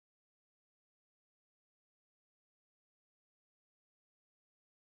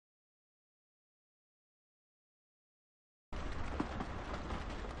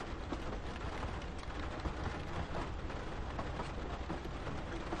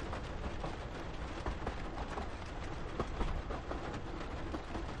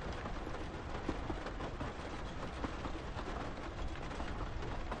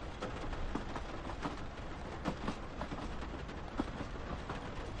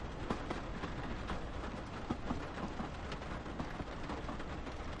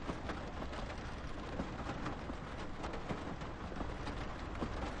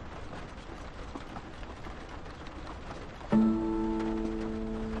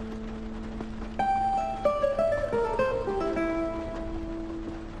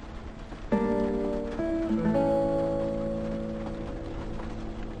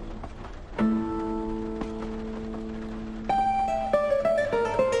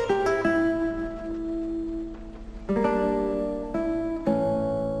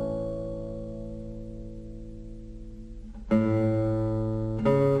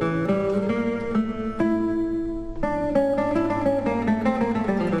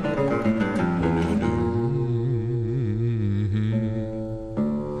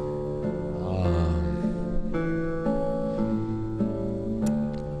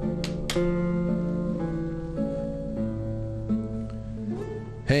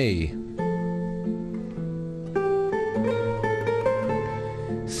Hey.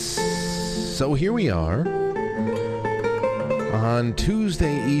 So here we are on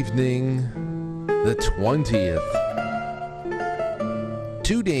Tuesday evening, the 20th.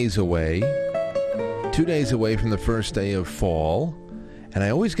 2 days away. 2 days away from the first day of fall. And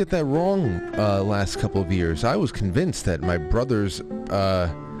I always get that wrong last couple of years. I was convinced that my brother's birthday,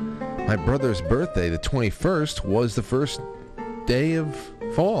 the 21st, was the first day of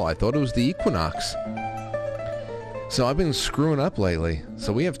fall. I thought it was the equinox. So I've been screwing up lately.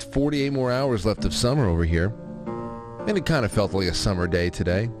 So we have 48 more hours left of summer over here. And it kind of felt like a summer day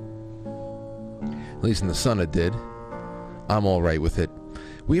today. At least in the sun it did. I'm all right with it.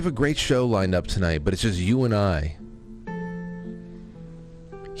 We have a great show lined up tonight, but it's just you and I.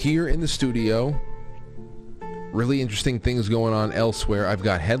 Here in the studio, really interesting things going on elsewhere. I've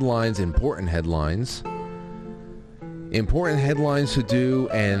got headlines, important headlines to do,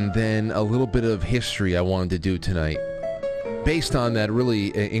 and then a little bit of history I wanted to do tonight. Based on that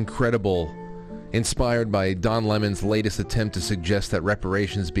really incredible, inspired by Don Lemon's latest attempt to suggest that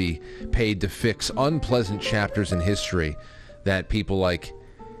reparations be paid to fix unpleasant chapters in history that people like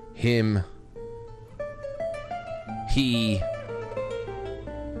him, he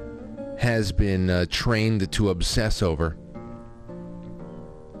has been trained to obsess over.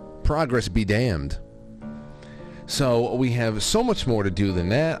 Progress be damned. So we have so much more to do than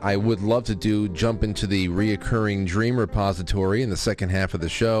that. I would love to jump into the reoccurring dream repository in the second half of the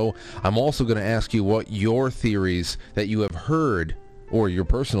show. I'm also going to ask you what your theories that you have heard, or your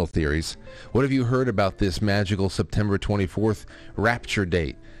personal theories, what have you heard about this magical September 24th rapture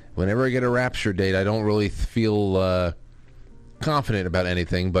date? Whenever I get a rapture date, I don't really feel confident about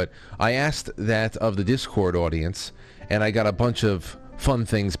anything, but I asked that of the Discord audience, and I got a bunch of fun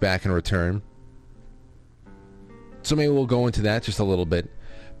things back in return. So maybe we'll go into that just a little bit.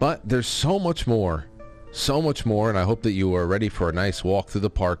 But there's so much more, and I hope that you are ready for a nice walk through the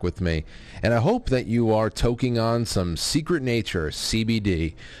park with me. And I hope that you are toking on some Secret Nature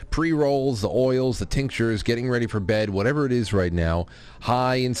CBD, pre-rolls, the oils, the tinctures, getting ready for bed, whatever it is right now,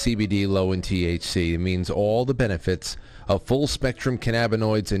 high in CBD, low in THC. It means all the benefits of full-spectrum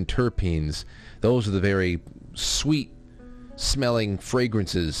cannabinoids and terpenes. Those are the very sweet-smelling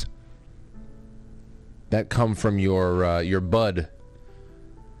fragrances that come from your bud.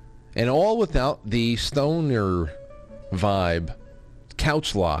 And all without the stoner vibe,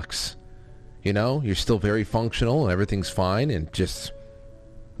 couch locks. You know, you're still very functional and everything's fine and just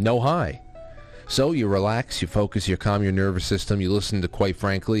no high. So you relax, you focus, you calm your nervous system, you listen to Quite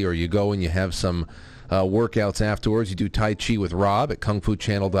Frankly, or you go and you have some workouts afterwards. You do Tai Chi with Rob at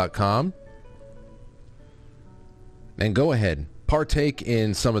kungfuchannel.com. And go ahead, partake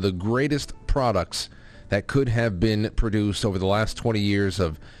in some of the greatest products that could have been produced over the last 20 years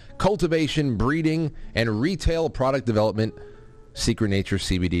of cultivation, breeding, and retail product development.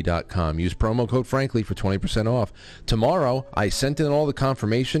 SecretNatureCBD.com. Use promo code Frankly for 20% off. Tomorrow, I sent in all the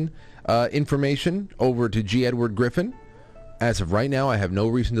confirmation information over to G. Edward Griffin. As of right now, I have no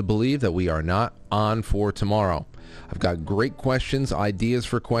reason to believe that we are not on for tomorrow. I've got great questions, ideas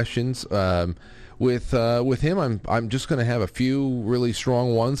for questions. With him, I'm just going to have a few really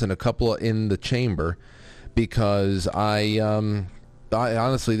strong ones and a couple in the chamber, because I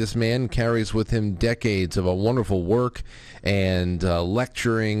honestly, this man carries with him decades of a wonderful work and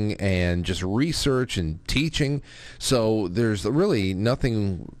lecturing and just research and teaching. So there's really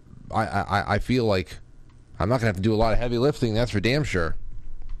nothing. I feel like I'm not going to have to do a lot of heavy lifting, that's for damn sure.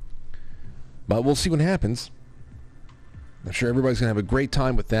 But we'll see what happens. I'm sure everybody's going to have a great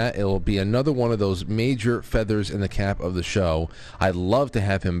time with that. It'll be another one of those major feathers in the cap of the show. I'd love to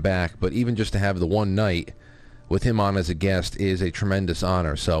have him back, but even just to have the one night with him on as a guest is a tremendous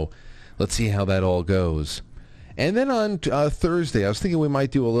honor. So let's see how that all goes. And then on Thursday, I was thinking we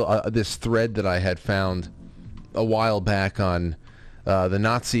might do a little, this thread that I had found a while back on the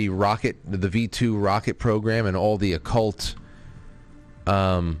Nazi rocket, the V2 rocket program, and all the occult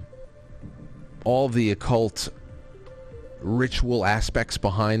ritual aspects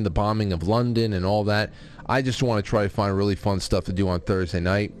behind the bombing of London and all that. I just want to try to find really fun stuff to do on Thursday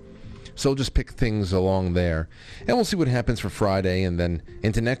night. So we'll just pick things along there. And we'll see what happens for Friday and then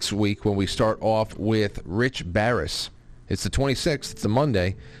into next week when we start off with Rich Barris. It's the 26th. It's a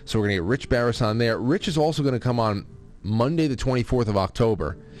Monday. So we're going to get Rich Barris on there. Rich is also going to come on Monday the 24th of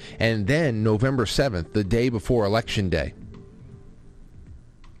October. And then November 7th, the day before Election Day.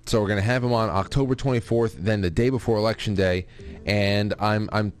 So we're going to have him on October 24th, then the day before Election Day. And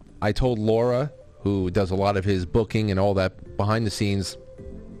I told Laura, who does a lot of his booking and all that behind the scenes,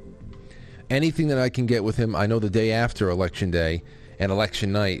 anything that I can get with him, I know the day after Election Day, and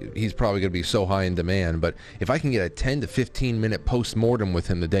election night, he's probably going to be so high in demand. But if I can get a 10 to 15-minute post-mortem with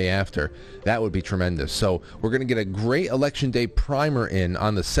him the day after, that would be tremendous. So we're going to get a great Election Day primer in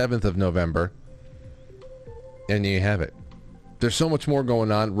on the 7th of November. And there you have it. There's so much more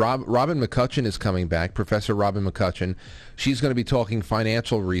going on. Robin McCutcheon is coming back, Professor Robin McCutcheon. She's going to be talking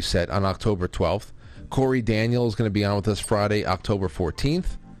financial reset on October 12th. Corey Daniel is going to be on with us Friday, October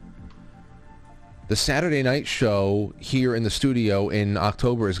 14th. The Saturday night show here in the studio in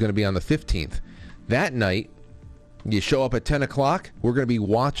October is going to be on the 15th. That night, you show up at 10 o'clock, we're going to be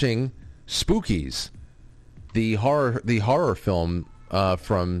watching Spookies, the horror film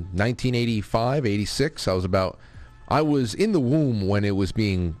from 1985, 86. I was in the womb when it was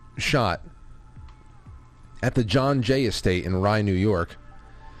being shot at the John Jay Estate in Rye, New York.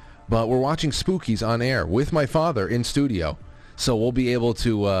 But we're watching Spookies on air with my father in studio, so we'll be able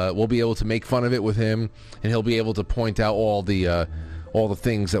to make fun of it with him, and he'll be able to point out all the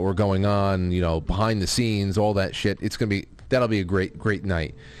things that were going on, behind the scenes, all that shit. That'll be a great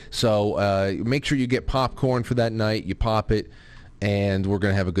night. So make sure you get popcorn for that night. You pop it, and we're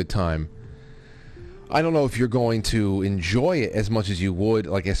gonna have a good time. I don't know if you're going to enjoy it as much as you would,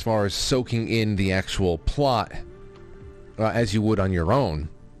 like as far as soaking in the actual plot, as you would on your own.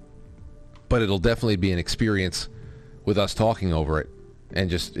 But it'll definitely be an experience with us talking over it, and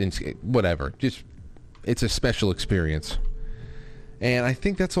whatever. It's a special experience. And I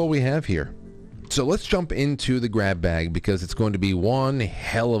think that's all we have here. So let's jump into the grab bag, because it's going to be one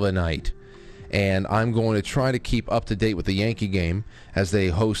hell of a night. And I'm going to try to keep up to date with the Yankee game as they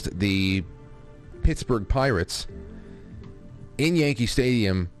host the Pittsburgh Pirates in Yankee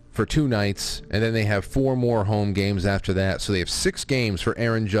Stadium for 2 nights, and then they have 4 more home games after that. So they have 6 games for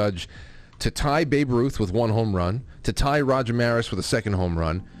Aaron Judge to tie Babe Ruth with 1 home run, to tie Roger Maris with a 2nd home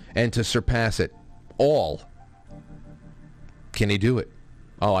run, and to surpass it all. Can he do it?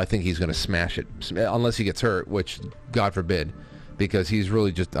 Oh, I think he's going to smash it, unless he gets hurt, which God forbid, because he's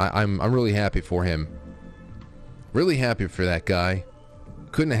really I'm really happy for him. Really happy for that guy.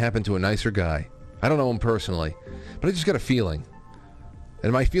 Couldn't have happened to a nicer guy. I don't know him personally, but I just got a feeling.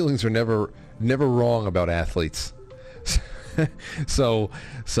 And my feelings are never wrong about athletes. So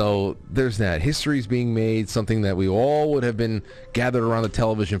there's that. History's being made, something that we all would have been gathered around the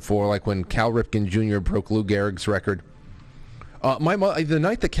television for, like when Cal Ripken Jr. broke Lou Gehrig's record. The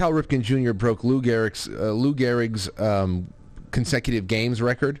night that Cal Ripken Jr. broke Lou Gehrig's consecutive games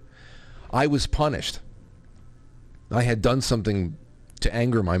record, I was punished. I had done something to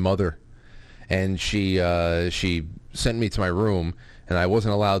anger my mother, and she sent me to my room, and I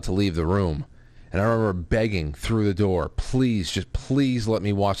wasn't allowed to leave the room. And I remember begging through the door, please let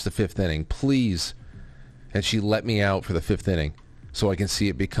me watch the 5th inning, please. And she let me out for the 5th inning so I can see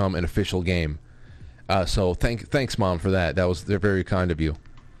it become an official game. So thanks, Mom, for that. They're very kind of you.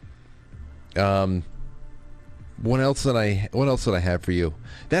 What else did I have for you?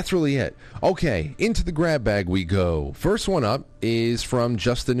 That's really it. Okay, into the grab bag we go. First one up is from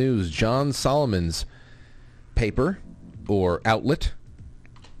Just the News, John Solomon's paper or outlet.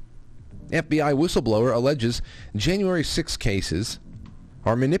 FBI whistleblower alleges January 6 cases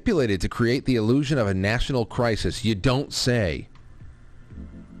are manipulated to create the illusion of a national crisis. You don't say.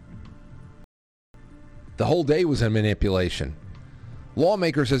 The whole day was a manipulation.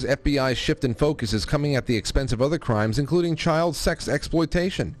 Lawmaker says FBI's shift in focus is coming at the expense of other crimes, including child sex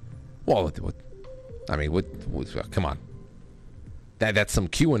exploitation. Well, come on. That's some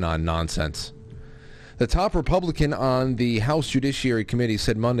QAnon nonsense. The top Republican on the House Judiciary Committee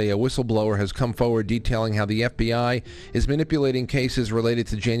said Monday a whistleblower has come forward detailing how the FBI is manipulating cases related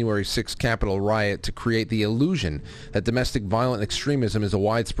to January 6th Capitol riot to create the illusion that domestic violent extremism is a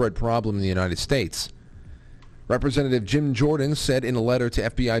widespread problem in the United States. Representative Jim Jordan said in a letter to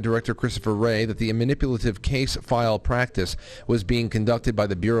FBI Director Christopher Wray that the manipulative case file practice was being conducted by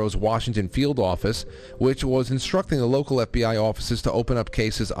the Bureau's Washington field office, which was instructing the local FBI offices to open up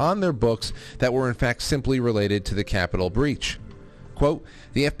cases on their books that were in fact simply related to the Capitol breach. Quote,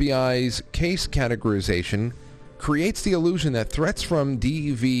 the FBI's case categorization creates the illusion that threats from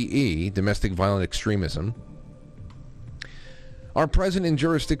DVE, domestic violent extremism, are present in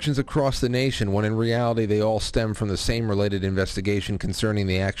jurisdictions across the nation when in reality they all stem from the same related investigation concerning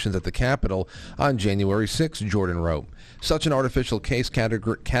the actions at the Capitol on January 6, Jordan wrote. Such an artificial case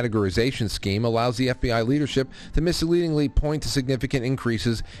categorization scheme allows the FBI leadership to misleadingly point to significant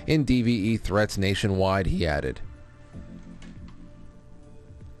increases in DVE threats nationwide, he added.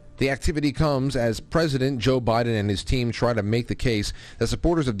 The activity comes as President Joe Biden and his team try to make the case that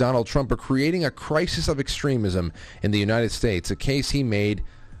supporters of Donald Trump are creating a crisis of extremism in the United States, a case he made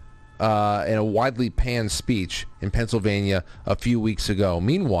in a widely panned speech in Pennsylvania a few weeks ago.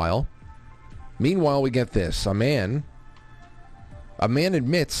 Meanwhile, we get this. A man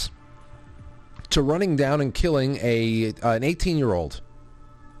admits to running down and killing an 18-year-old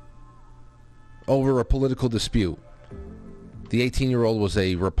over a political dispute. The 18-year-old was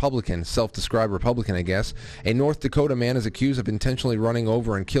a Republican, self-described Republican, I guess. A North Dakota man is accused of intentionally running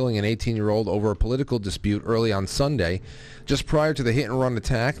over and killing an 18-year-old over a political dispute early on Sunday. Just prior to the hit-and-run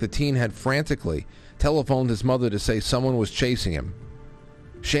attack, the teen had frantically telephoned his mother to say someone was chasing him.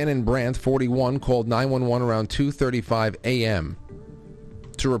 Shannon Brandt, 41, called 911 around 2:35 a.m.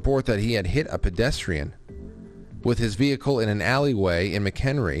 to report that he had hit a pedestrian with his vehicle in an alleyway in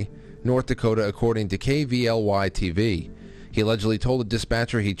McHenry, North Dakota, according to KVLY-TV. He allegedly told the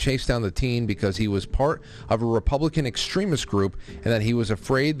dispatcher he chased down the teen because he was part of a Republican extremist group and that he was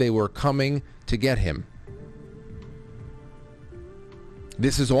afraid they were coming to get him.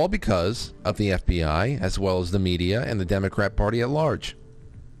 This is all because of the FBI, as well as the media and the Democrat Party at large.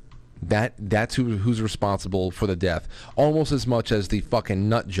 That's who's responsible for the death, almost as much as the fucking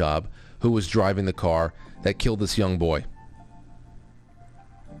nut job who was driving the car that killed this young boy.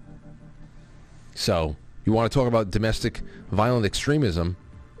 So, you want to talk about domestic violent extremism?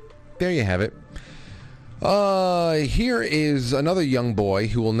 There you have it. Here is another young boy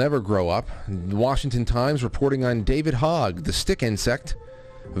who will never grow up. The Washington Times reporting on David Hogg, the stick insect,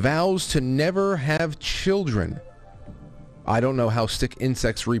 vows to never have children. I don't know how stick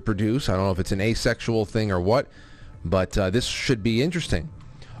insects reproduce. I don't know if it's an asexual thing or what, but this should be interesting.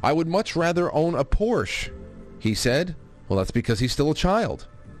 I would much rather own a Porsche, he said. Well, that's because he's still a child.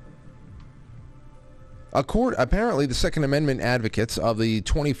 Apparently, the Second Amendment advocates of the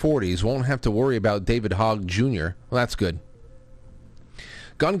 2040s won't have to worry about David Hogg Jr. Well, that's good.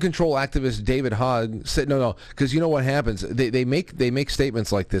 Gun control activist David Hogg said, no, because you know what happens? They make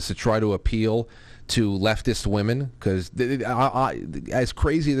statements like this to try to appeal to leftist women, because as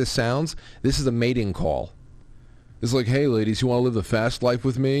crazy as this sounds, this is a mating call. It's like, hey, ladies, you want to live the fast life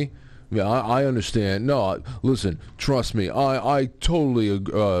with me? Yeah, I understand. No, listen, trust me. I totally,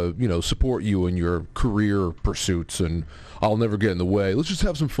 support you in your career pursuits, and I'll never get in the way. Let's just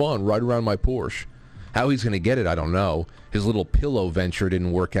have some fun, ride around my Porsche. How he's going to get it, I don't know. His little pillow venture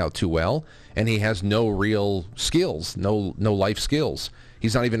didn't work out too well, and he has no real skills, no life skills.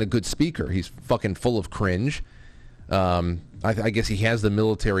 He's not even a good speaker. He's fucking full of cringe. I guess he has the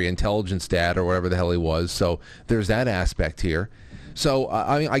military intelligence dad or whatever the hell he was, so there's that aspect here. So,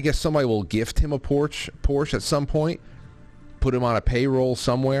 I guess somebody will gift him a Porsche at some point, put him on a payroll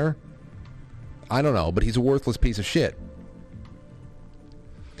somewhere. I don't know, but he's a worthless piece of shit.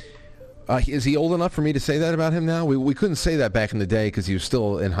 Is he old enough for me to say that about him now? We couldn't say that back in the day because he was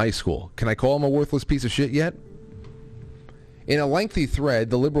still in high school. Can I call him a worthless piece of shit yet? In a lengthy thread,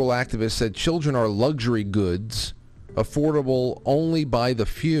 the liberal activist said children are luxury goods, affordable only by the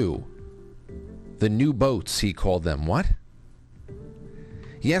few. The new boats, he called them. What?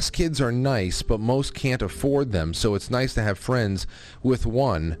 Yes, kids are nice, but most can't afford them, so it's nice to have friends with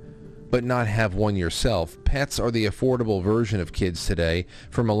one, but not have one yourself. Pets are the affordable version of kids today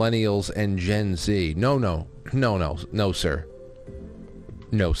for millennials and Gen Z. No, sir.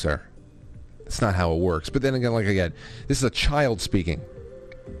 No, sir. That's not how it works. But then again, this is a child speaking.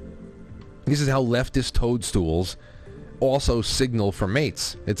 This is how leftist toadstools also signal for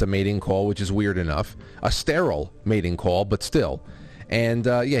mates. It's a mating call, which is weird enough. A sterile mating call, but still. And,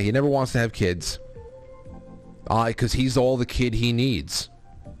 he never wants to have kids. Because he's all the kid he needs.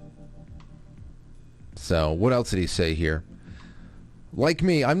 So, what else did he say here? Like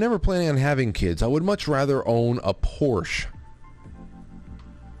me, I'm never planning on having kids. I would much rather own a Porsche.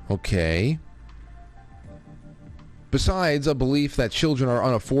 Okay. Besides a belief that children are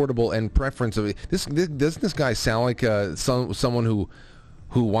unaffordable and preference of doesn't this guy sound like someone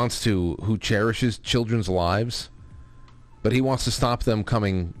who cherishes children's lives? But he wants to stop them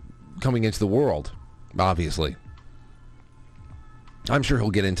coming into the world, obviously. I'm sure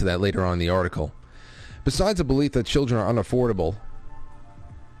he'll get into that later on in the article. Besides a belief that children are unaffordable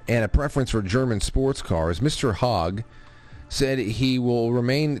and a preference for German sports cars, Mr. Hogg said he will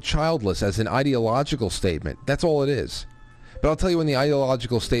remain childless as an ideological statement. That's all it is. But I'll tell you when the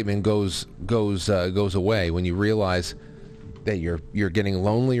ideological statement goes away, when you realize that you're getting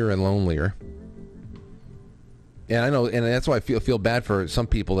lonelier and lonelier. And I know, and that's why I feel bad for some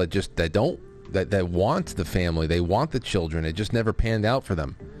people that want the family, they want the children. It just never panned out for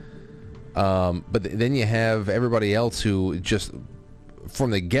them. But then you have everybody else who just,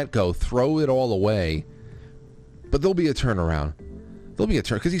 from the get-go, throw it all away. But there'll be a turnaround. There'll be a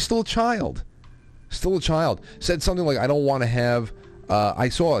turn, because he's still a child. Still a child. Said something like, I don't want to have I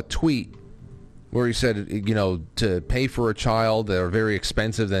saw a tweet where he said, to pay for a child, they're very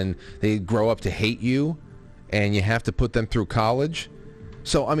expensive, then they grow up to hate you, and you have to put them through college.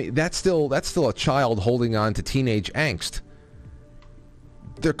 So, I mean, that's still a child holding on to teenage angst.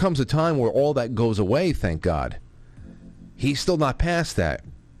 There comes a time where all that goes away, thank God. He's still not past that.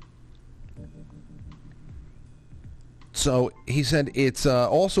 So, he said, it's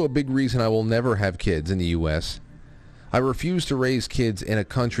also a big reason I will never have kids in the U.S. I refuse to raise kids in a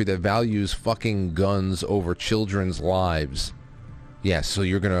country that values fucking guns over children's lives. Yes, so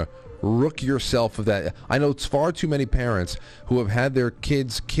you're going to rook yourself of that. I know it's far too many parents who have had their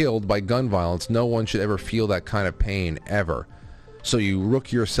kids killed by gun violence. No one should ever feel that kind of pain, ever. So you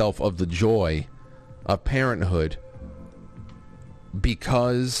rook yourself of the joy of parenthood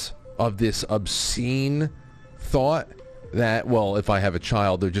because of this obscene thought that, well, if I have a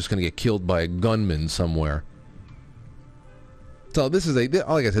child, they're just going to get killed by a gunman somewhere. So this is like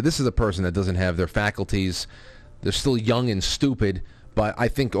I said, this is a person that doesn't have their faculties. They're still young and stupid, but I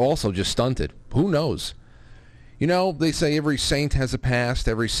think also just stunted. Who knows? They say every saint has a past,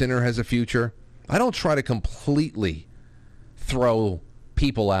 every sinner has a future. I don't try to completely throw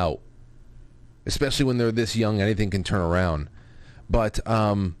people out, especially when they're this young. Anything can turn around. But,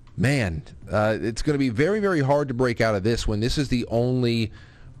 it's going to be very, very hard to break out of this when this is the only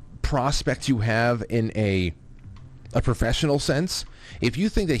prospect you have in a professional sense. If you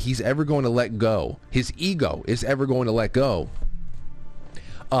think that he's ever going to let go, his ego is ever going to let go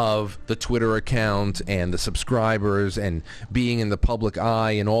of the Twitter account and the subscribers and being in the public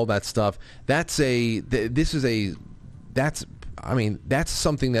eye and all that stuff, that's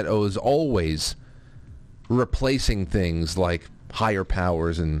something that is always replacing things like higher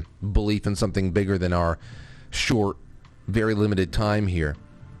powers and belief in something bigger than our short, very limited time here.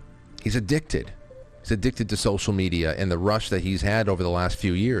 He's addicted. He's addicted to social media and the rush that he's had over the last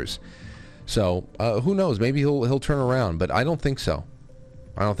few years. So who knows? Maybe he'll turn around, but I don't think so.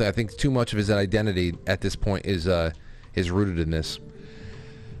 I think too much of his identity at this point is rooted in this.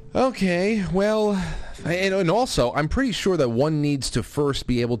 Okay, well, and also I'm pretty sure that one needs to first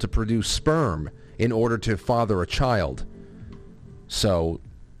be able to produce sperm in order to father a child. So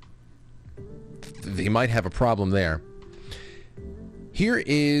they might have a problem there. Here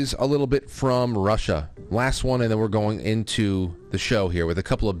is a little bit from Russia. Last one, and then we're going into the show here with a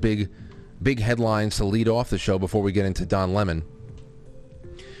couple of big headlines to lead off the show before we get into Don Lemon.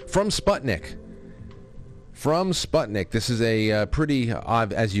 From Sputnik. This is a pretty,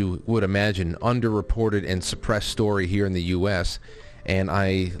 as you would imagine, underreported and suppressed story here in the U.S., and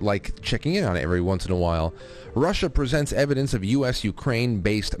I like checking in on it every once in a while. Russia presents evidence of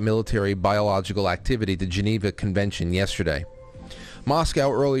U.S.-Ukraine-based military biological activity to Geneva Convention yesterday.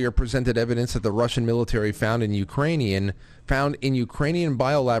 Moscow earlier presented evidence that the Russian military found in Ukrainian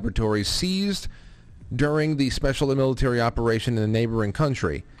biolaboratories seized during the special military operation in the neighboring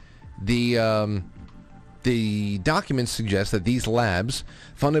country. The documents suggest that these labs,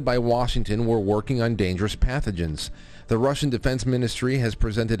 funded by Washington, were working on dangerous pathogens. The Russian Defense Ministry has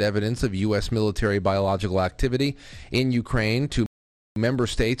presented evidence of U.S. military biological activity in Ukraine to member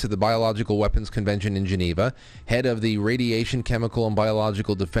states of the Biological Weapons Convention in Geneva. Head of the Radiation, Chemical, and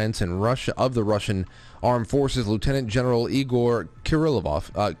Biological Defense in Russia of the Russian Armed Forces, Lieutenant General Igor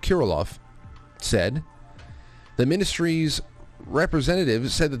Kirilov, said. The ministry's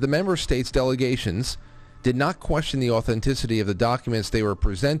representatives said that the member states' delegations did not question the authenticity of the documents they were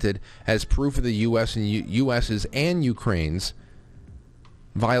presented as proof of the U.S.'s and Ukraine's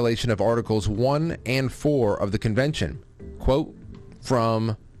violation of Articles 1 and 4 of the Convention. Quote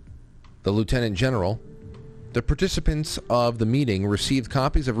from the Lieutenant General, the participants of the meeting received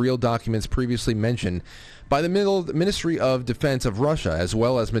copies of real documents previously mentioned by the Ministry of Defense of Russia, as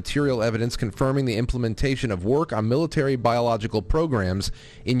well as material evidence confirming the implementation of work on military biological programs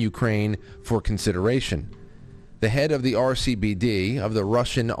in Ukraine for consideration. The head of the RCBD of the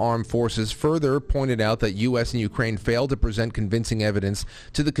Russian Armed Forces further pointed out that U.S. and Ukraine failed to present convincing evidence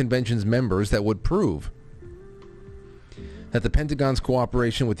to the convention's members that would prove that the Pentagon's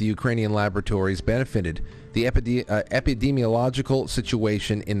cooperation with the Ukrainian laboratories benefited the epidemiological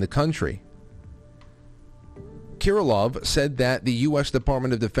situation in the country. Kirilov said that the U.S.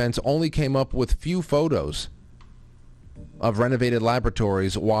 Department of Defense only came up with few photos of renovated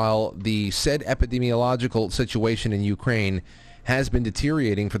laboratories, while the said epidemiological situation in Ukraine has been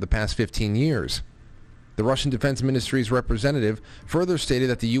deteriorating for the past 15 years. The Russian Defense Ministry's representative further stated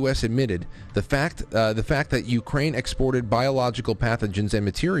that the U.S. admitted the fact that Ukraine exported biological pathogens and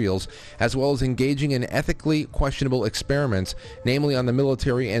materials, as well as engaging in ethically questionable experiments, namely on the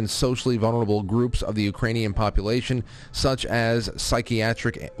military and socially vulnerable groups of the Ukrainian population, such as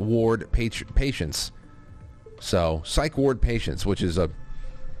psychiatric ward patients. So, psych ward patients, which is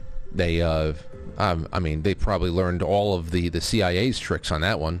they probably learned all of the CIA's tricks on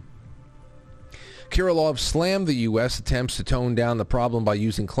that one. Kirilov slammed the U.S. attempts to tone down the problem by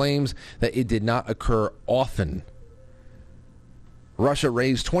using claims that it did not occur often. Russia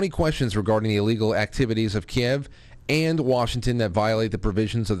raised 20 questions regarding the illegal activities of Kiev and Washington that violate the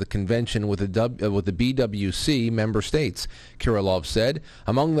provisions of the convention with the BWC member states, Kirilov said.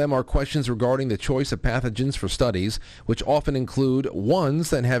 Among them are questions regarding the choice of pathogens for studies, which often include ones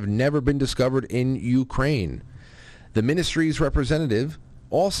that have never been discovered in Ukraine. The ministry's representative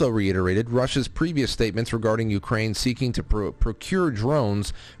also reiterated Russia's previous statements regarding Ukraine seeking to procure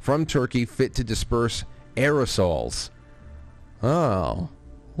drones from Turkey fit to disperse aerosols. Oh,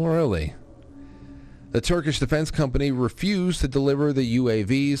 really? The Turkish defense company refused to deliver the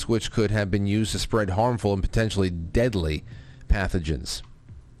UAVs, which could have been used to spread harmful and potentially deadly pathogens.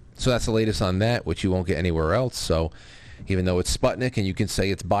 So that's the latest on that, which you won't get anywhere else. So even though it's Sputnik and you can say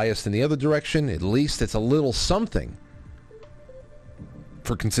it's biased in the other direction, at least it's a little something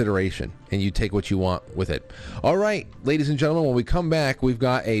for consideration, and you take what you want with it. All right, ladies and gentlemen, when we come back, we've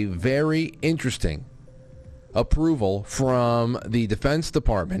got a very interesting approval from the Defense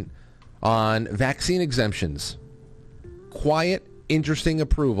Department on vaccine exemptions. Quiet, interesting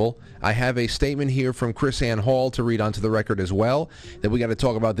approval. I have a statement here from Chris Ann Hall to read onto the record as well. Then we got to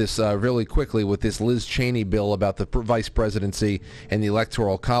talk about this really quickly with this Liz Cheney bill about the vice presidency and the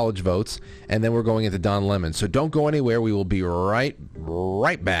electoral college votes. And then we're going into Don Lemon. So don't go anywhere. We will be right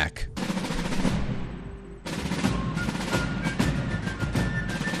back.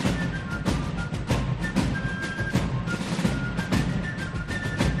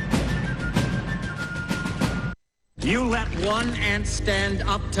 You let one ant stand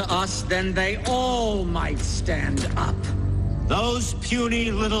up to us, then they all might stand up. Those puny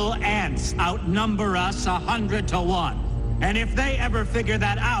little ants outnumber us 100 to 1. And if they ever figure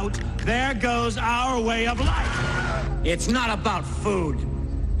that out, there goes our way of life. It's not about food.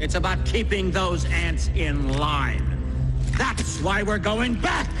 It's about keeping those ants in line. That's why we're going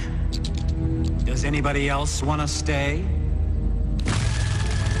back. Does anybody else want to stay?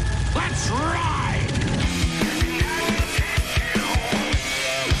 Let's ride!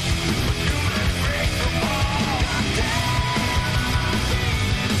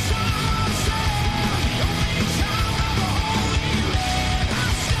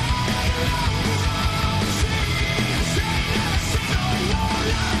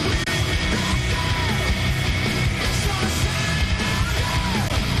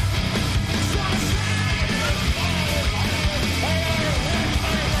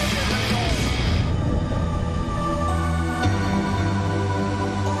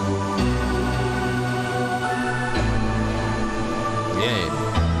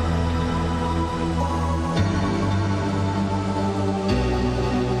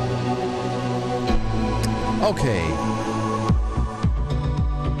 Okay.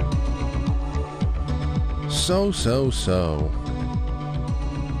 So.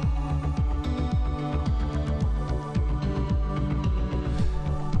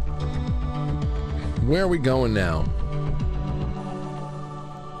 Where are we going now?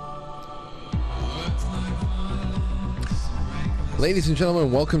 Ladies and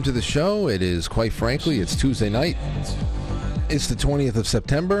gentlemen, welcome to the show. It is, quite frankly, it's Tuesday night. It's the 20th of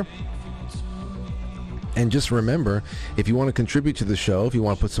September. And just remember, if you want to contribute to the show, if you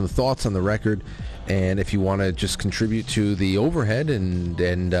want to put some thoughts on the record, and if you want to just contribute to the overhead and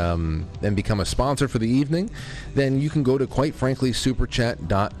become a sponsor for the evening, then you can go to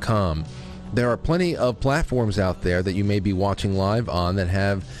quitefranklysuperchat.com. There are plenty of platforms out there that you may be watching live on that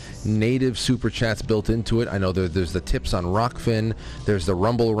have native super chats built into it. I know there's the tips on Rockfin, there's the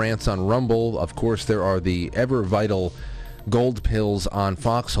Rumble rants on Rumble. Of course, there are the ever vital gold pills on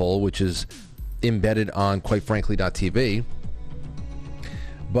Foxhole, which is embedded on quitefrankly.tv.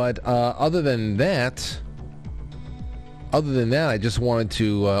 But other than that, I just wanted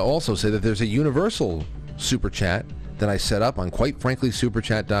to also say that there's a universal super chat that I set up on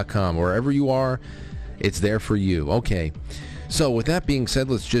quitefranklysuperchat.com. Wherever you are, it's there for you. Okay. So with that being said,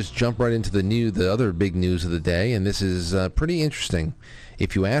 let's just jump right into the other big news of the day, and this is pretty interesting,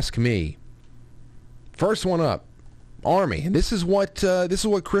 if you ask me. First one up, Army, and this is what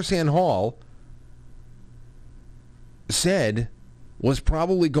Chris Ann Hall said was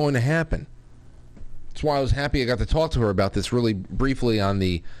probably going to happen. That's why I was happy I got to talk to her about this really briefly on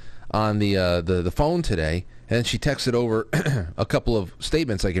the phone today. And then she texted over a couple of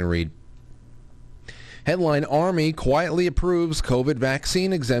statements I can read. Headline, Army quietly approves COVID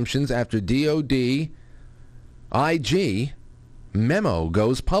vaccine exemptions after DOD IG memo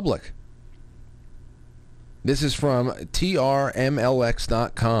goes public. This is from trmlx.com.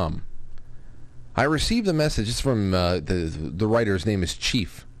 I received a message. It's from the writer's name is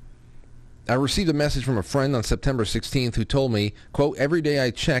Chief. I received a message from a friend on September 16th who told me, quote, every day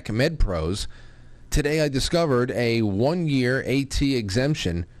I check MedPros. Today I discovered a 1-year AT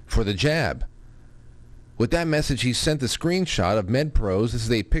exemption for the jab. With that message, he sent the screenshot of MedPros. This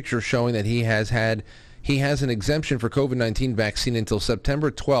is a picture showing that he has an exemption for COVID-19 vaccine until September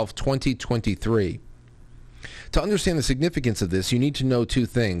 12, 2023. To understand the significance of this, you need to know two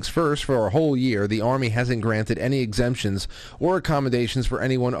things. First, for a whole year, the Army hasn't granted any exemptions or accommodations for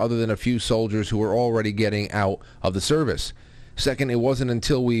anyone other than a few soldiers who were already getting out of the service. Second, it wasn't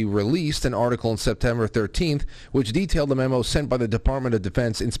until we released an article on September 13th, which detailed the memo sent by the Department of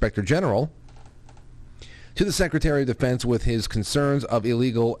Defense Inspector General to the Secretary of Defense with his concerns of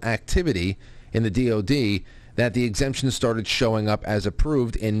illegal activity in the DOD, that the exemptions started showing up as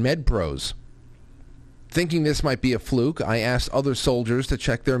approved in MedPros. Thinking this might be a fluke, I asked other soldiers to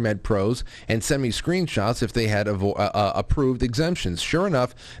check their MedPros and send me screenshots if they had approved exemptions. Sure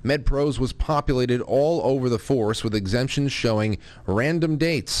enough, MedPros was populated all over the force with exemptions showing random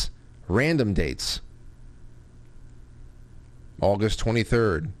dates. August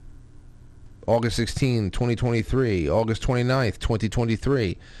 23rd, August 16, 2023, August 29th,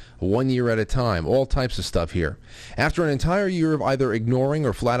 2023. 1 year at a time, all types of stuff here. After an entire year of either ignoring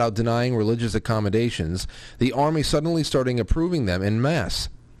or flat out denying religious accommodations, the Army suddenly started approving them en masse.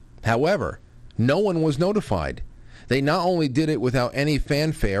 However, no one was notified. They not only did it without any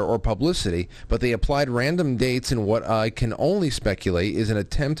fanfare or publicity, but they applied random dates in what I can only speculate is an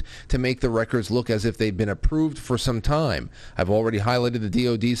attempt to make the records look as if they've been approved for some time. I've already highlighted the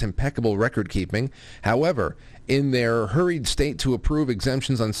DOD's impeccable record keeping. However, in their hurried state to approve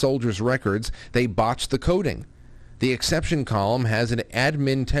exemptions on soldiers' records, they botched the coding. The exception column has an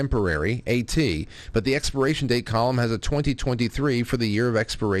admin temporary, AT, but the expiration date column has a 2023 for the year of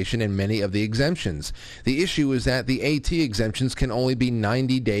expiration in many of the exemptions. The issue is that the AT exemptions can only be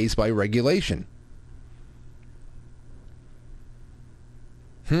 90 days by regulation.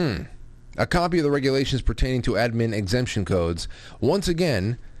 A copy of the regulations pertaining to admin exemption codes. Once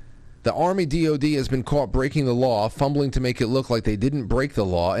again, the Army DOD has been caught breaking the law, fumbling to make it look like they didn't break the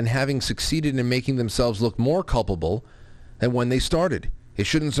law, and having succeeded in making themselves look more culpable than when they started. It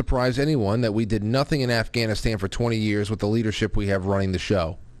shouldn't surprise anyone that we did nothing in Afghanistan for 20 years with the leadership we have running the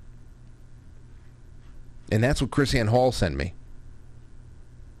show. And that's what Chris Ann Hall sent me.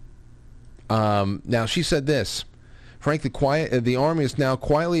 Now, she said this. Frank, the Army is now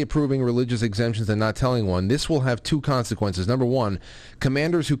quietly approving religious exemptions and not telling one. This will have two consequences. Number one,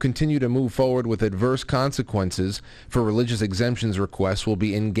 commanders who continue to move forward with adverse consequences for religious exemptions requests will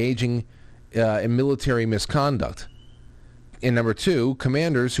be engaging in military misconduct. And number two,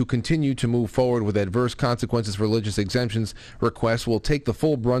 commanders who continue to move forward with adverse consequences for religious exemptions requests will take the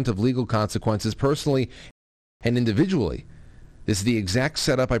full brunt of legal consequences personally and individually. This is the exact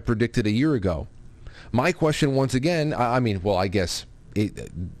setup I predicted a year ago. My question, once again, I guess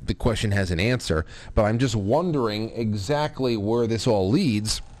the question has an answer, but I'm just wondering exactly where this all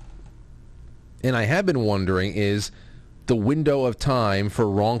leads. And I have been wondering is the window of time for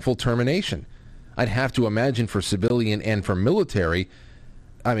wrongful termination. I'd have to imagine for civilian and for military.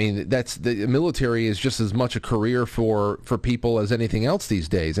 I mean, the military is just as much a career for people as anything else these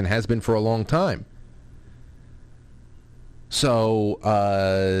days, and has been for a long time. So,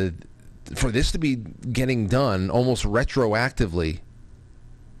 for this to be getting done almost retroactively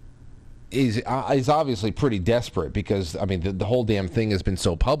is obviously pretty desperate because, I mean, the whole damn thing has been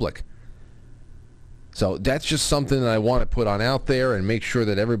so public. So that's just something that I want to put on out there and make sure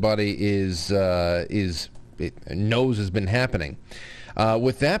that everybody knows has been happening.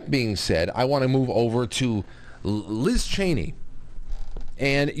 With that being said, I want to move over to Liz Cheney.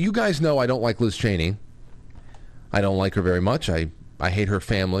 And you guys know I don't like Liz Cheney. I don't like her very much. I hate her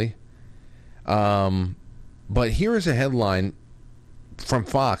family. But here is a headline from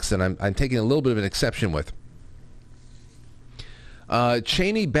Fox that I'm taking a little bit of an exception with.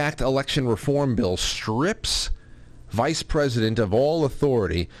 Cheney-backed election reform bill strips vice president of all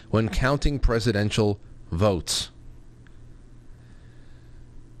authority when counting presidential votes.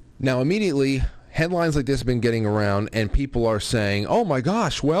 Now, immediately, headlines like this have been getting around, and people are saying, oh my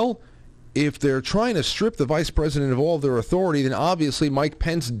gosh, well, if they're trying to strip the vice president of all of their authority, then obviously Mike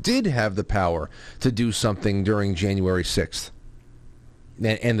Pence did have the power to do something during January 6th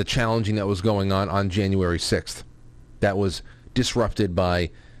and the challenging that was going on January 6th. That was disrupted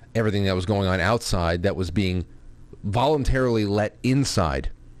by everything that was going on outside that was being voluntarily let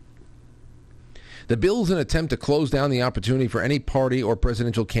inside. The bill is an attempt to close down the opportunity for any party or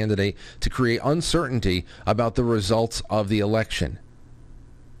presidential candidate to create uncertainty about the results of the election.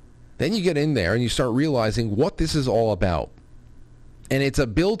 Then you get in there and you start realizing what this is all about. And it's a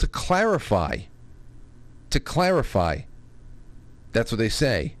bill to clarify. To clarify. That's what they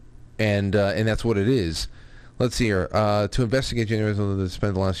say. And that's what it is. Let's see here. To investigate January that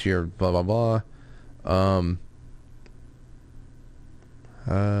spent the last year, blah, blah, blah.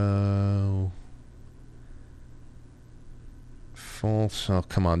 False. Oh,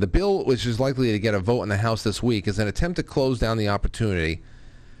 come on. The bill, which is likely to get a vote in the House this week, is an attempt to close down the opportunity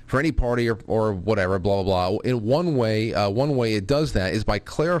for any party or whatever, blah, blah, blah. In one way it does that is by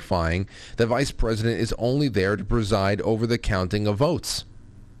clarifying the vice president is only there to preside over the counting of votes.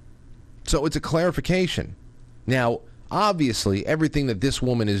 So it's a clarification. Now, obviously, everything that this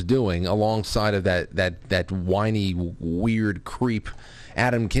woman is doing alongside of that whiny, weird creep,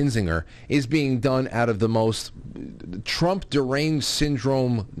 Adam Kinzinger, is being done out of the most Trump deranged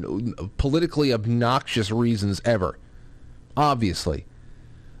syndrome, politically obnoxious reasons ever. Obviously.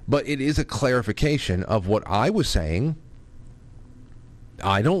 But it is a clarification of what I was saying.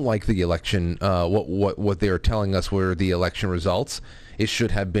 I don't like the election, what they're telling us were the election results. It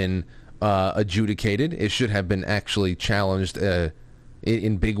should have been adjudicated. It should have been actually challenged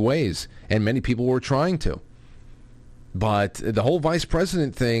in big ways. And many people were trying to. But the whole vice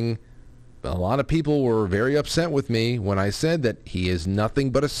president thing, a lot of people were very upset with me when I said that he is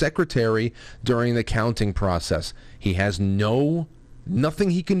nothing but a secretary during the counting process. He has nothing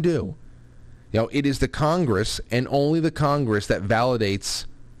he can do. You know, it is the Congress and only the Congress that validates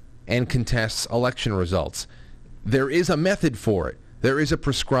and contests election results. There is a method for it. There is a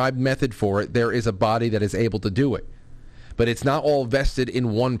prescribed method for it. There is a body that is able to do it. But it's not all vested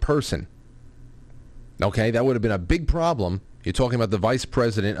in one person. Okay, that would have been a big problem. You're talking about the vice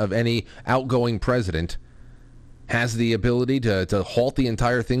president of any outgoing president has the ability to halt the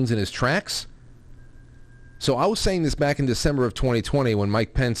entire things in his tracks. So I was saying this back in December of 2020 when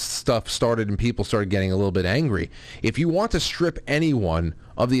Mike Pence stuff started and people started getting a little bit angry. If you want to strip anyone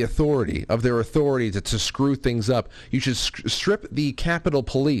of their authority to screw things up, you should strip the Capitol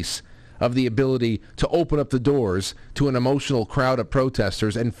Police of the ability to open up the doors to an emotional crowd of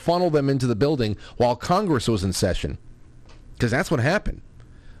protesters and funnel them into the building while Congress was in session. Because that's what happened.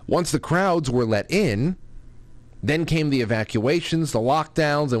 Once the crowds were let in, then came the evacuations, the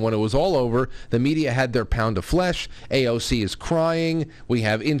lockdowns, and when it was all over, the media had their pound of flesh. AOC is crying. We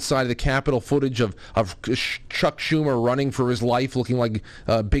have inside the Capitol footage of Chuck Schumer running for his life, looking like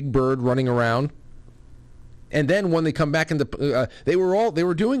Big Bird running around. And then when they come back into, they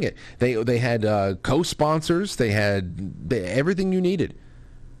were doing it. They had co-sponsors. They had everything you needed.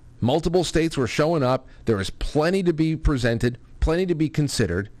 Multiple states were showing up. There was plenty to be presented, plenty to be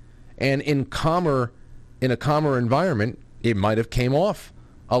considered, and in a calmer environment, it might have came off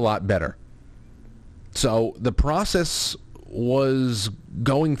a lot better. So the process was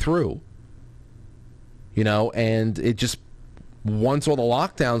going through, and it just, once all the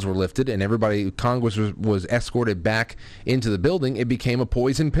lockdowns were lifted and Congress was escorted back into the building, it became a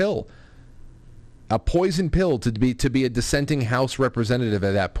poison pill. A poison pill to be a dissenting House representative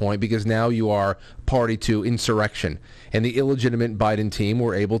at that point, because now you are party to insurrection. And the illegitimate Biden team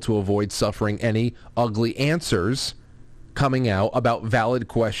were able to avoid suffering any ugly answers coming out about valid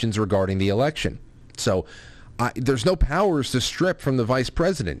questions regarding the election. So there's no powers to strip from the vice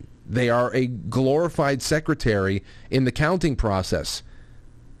president. They are a glorified secretary in the counting process.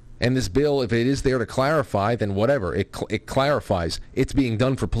 And this bill, if it is there to clarify, then whatever, it clarifies. It's being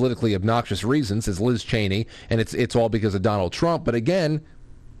done for politically obnoxious reasons, as Liz Cheney, and it's all because of Donald Trump. But again,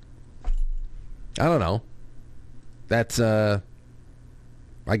 I don't know. That's, I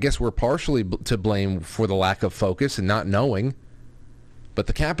guess we're partially to blame for the lack of focus and not knowing. But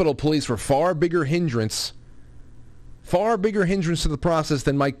the Capitol Police were far bigger hindrance to the process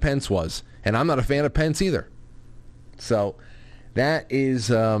than Mike Pence was. And I'm not a fan of Pence either. So that is,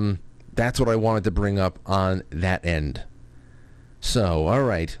 that's what I wanted to bring up on that end. So, all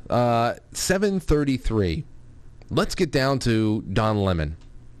right, 7:33. Let's get down to Don Lemon.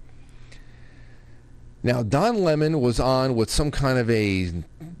 Now, Don Lemon was on with some kind of a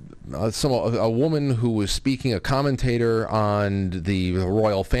a woman who was speaking, a commentator on the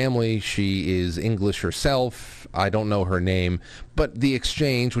royal family. She is English herself. I don't know her name, but the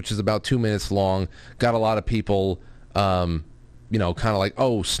exchange, which is about 2 minutes long, got a lot of people, kind of like,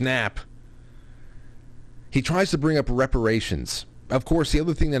 oh, snap. He tries to bring up reparations. Of course, the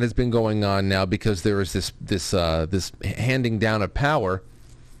other thing that has been going on now, because there is this handing down of power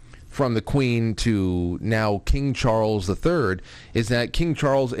from the Queen to now King Charles III, is that King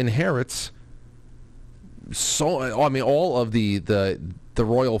Charles inherits all of the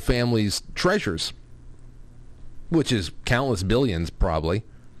royal family's treasures, which is countless billions, probably.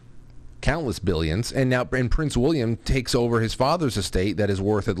 Countless billions. And Prince William takes over his father's estate that is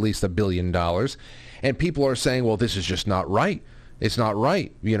worth at least $1 billion. And people are saying, well, this is just not right. It's not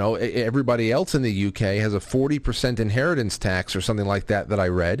right. Everybody else in the UK has a 40% inheritance tax or something like that I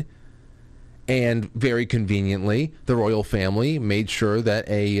read. And very conveniently, the royal family made sure that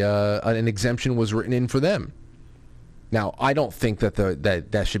an exemption was written in for them. Now, I don't think that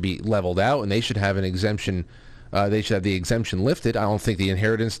that should be leveled out, and they should have an exemption. They should have the exemption lifted. I don't think the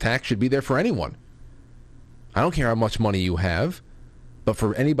inheritance tax should be there for anyone. I don't care how much money you have, but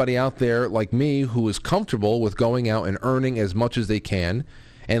for anybody out there like me who is comfortable with going out and earning as much as they can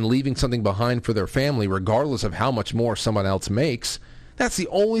and leaving something behind for their family, regardless of how much more someone else makes, that's the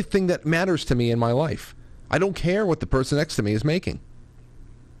only thing that matters to me in my life. I don't care what the person next to me is making.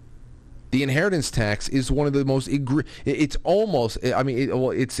 The inheritance tax is one of the most. It's almost.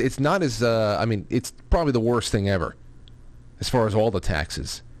 It's not as. It's probably the worst thing ever, as far as all the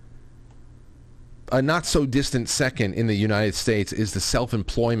taxes. A not so distant second in the United States is the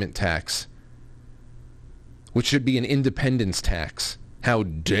self-employment tax, which should be an independence tax. How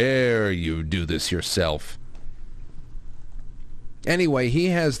dare you do this yourself? Anyway, he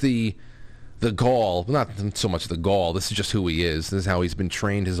has the gall, not so much the gall, this is just who he is, this is how he's been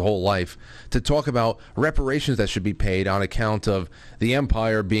trained his whole life, to talk about reparations that should be paid on account of the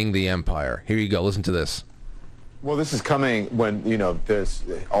empire being the empire. Here you go, listen to this. Well, this is coming when, there's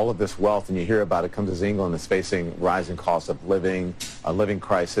all of this wealth, and you hear about it, comes as England is facing rising costs of living, a living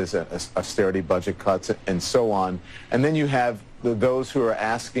crisis, austerity budget cuts, and so on. And then you have those who are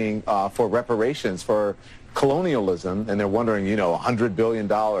asking for reparations for colonialism, and they're wondering, $100 billion,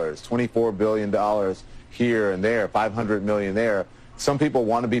 $24 billion here and there, $500 million there. Some people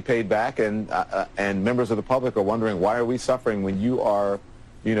want to be paid back, and members of the public are wondering, why are we suffering when you are,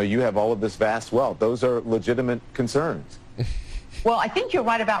 you have all of this vast wealth? Those are legitimate concerns. Well, I think you're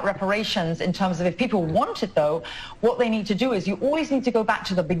right about reparations in terms of if people want it, though, what they need to do is you always need to go back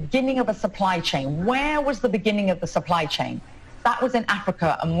to the beginning of a supply chain. Where was the beginning of the supply chain? That was in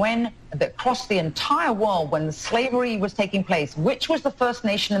Africa, and across the entire world, when the slavery was taking place, which was the first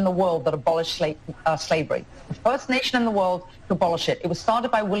nation in the world that abolished slavery? The first nation in the world to abolish it. It was started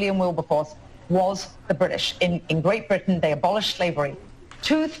by William Wilberforce, was the British. In Great Britain, they abolished slavery.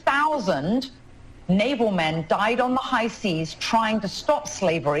 2,000 naval men died on the high seas trying to stop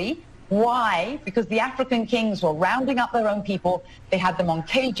slavery. Why? Because the African kings were rounding up their own people. They had them on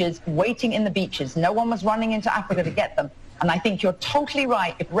cages waiting in the beaches. No one was running into Africa to get them. And I think you're totally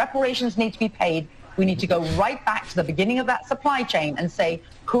right. If reparations need to be paid, we need to go right back to the beginning of that supply chain and say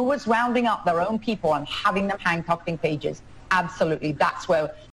who was rounding up their own people and having them handcuffed in cages. Absolutely. That's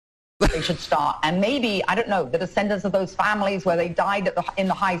where they should start. And maybe, I don't know, the descendants of those families where they died in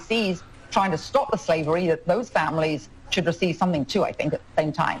the high seas trying to stop the slavery, that those families should receive something too, I think, at the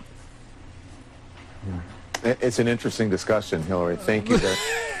same time. It's an interesting discussion, Hillary. Thank you.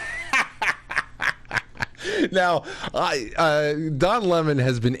 Now, Don Lemon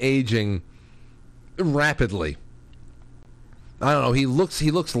has been aging rapidly. I don't know. He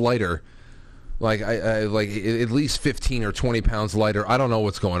looks lighter, like at least 15 or 20 pounds lighter. I don't know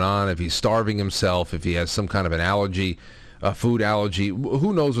what's going on. If he's starving himself, if he has some kind of an allergy, a food allergy,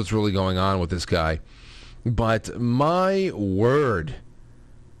 who knows what's really going on with this guy? But my word,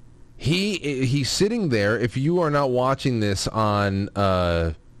 he's sitting there. If you are not watching this on.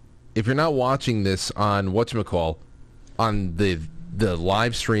 If you're not watching this on whatchamacall, on the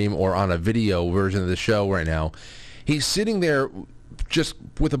live stream or on a video version of the show right now, he's sitting there just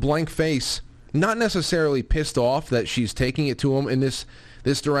with a blank face, not necessarily pissed off that she's taking it to him in this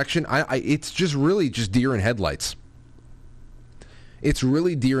direction. It's just really just deer in headlights. It's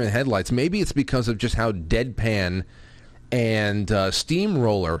really deer in headlights. Maybe it's because of just how deadpan and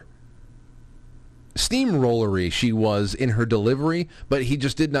steamrollery she was in her delivery, but he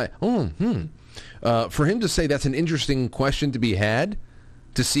just did not. For him to say that's an interesting question to be had,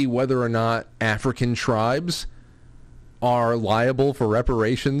 to see whether or not African tribes are liable for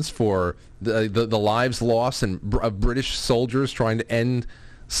reparations for the lives lost of British soldiers trying to end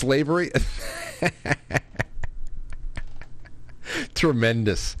slavery.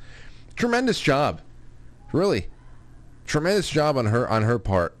 Tremendous job, really, tremendous job on her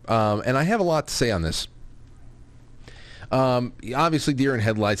part. And I have a lot to say on this. Obviously, deer in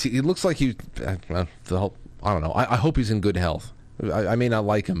headlights. He looks like he. I don't know. I hope he's in good health. I may not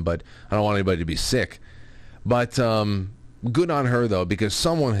like him, but I don't want anybody to be sick. But good on her, though, because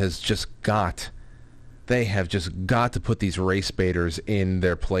someone has just got... They have just got to put these race baiters in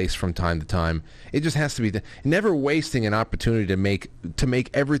their place from time to time. It just has to be... Never wasting an opportunity to make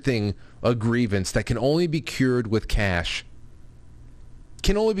everything a grievance that can only be cured with cash.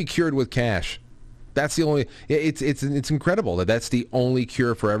 Can only be cured with cash. That's the only... It's incredible that that's the only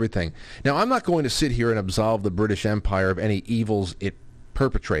cure for everything. Now, I'm not going to sit here and absolve the British Empire of any evils it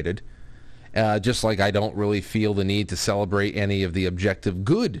perpetrated, just like I don't really feel the need to celebrate any of the objective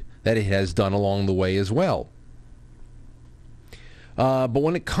good that it has done along the way as well. But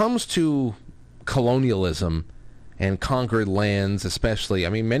when it comes to colonialism and conquered lands especially, I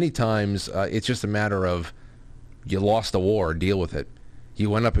mean, many times it's just a matter of you lost a war, deal with it. You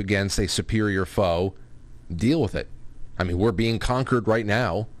went up against a superior foe, deal with it. I mean, we're being conquered right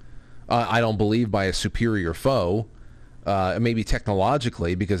now. I don't believe by a superior foe, maybe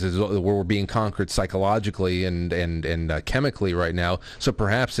technologically, because we're being conquered psychologically and chemically right now. So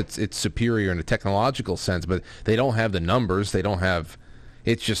perhaps it's superior in a technological sense, but they don't have the numbers. They don't have.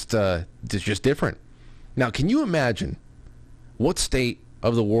 It's just different. Now, can you imagine what state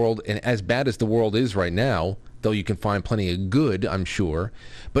of the world, and as bad as the world is right now, though you can find plenty of good, I'm sure.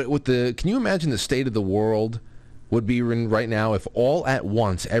 But can you imagine the state of the world would be in right now if all at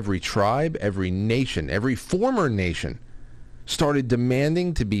once every tribe, every nation, every former nation started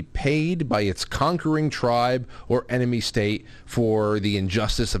demanding to be paid by its conquering tribe or enemy state for the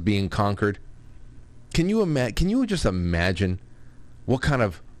injustice of being conquered? Can you just imagine what kind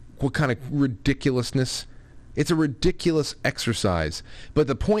of ridiculousness? It's a ridiculous exercise. But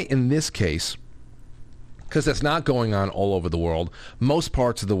the point in this case, because that's not going on all over the world, most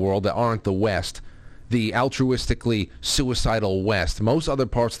parts of the world that aren't the West, the altruistically suicidal West, most other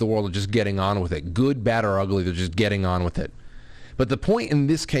parts of the world are just getting on with it. Good, bad, or ugly, they're just getting on with it. But the point in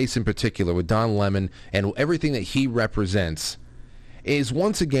this case in particular with Don Lemon and everything that he represents is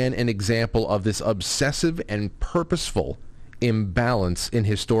once again an example of this obsessive and purposeful imbalance in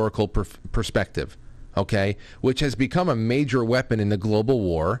historical perspective, okay, which has become a major weapon in the global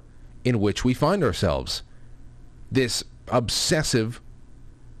war in which we find ourselves. This obsessively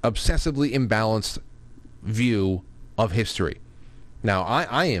imbalanced view of history. Now,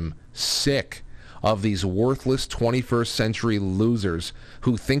 I am sick of these worthless 21st century losers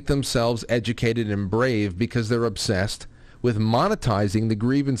who think themselves educated and brave because they're obsessed with monetizing the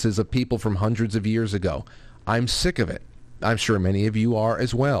grievances of people from hundreds of years ago. I'm sick of it. I'm sure many of you are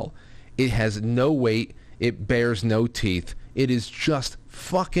as well. It has no weight. It bears no teeth. It is just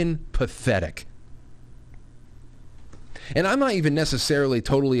fucking pathetic. And I'm not even necessarily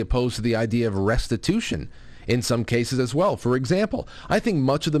totally opposed to the idea of restitution in some cases as well. For example, I think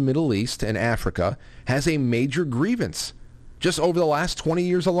much of the Middle East and Africa has a major grievance just over the last 20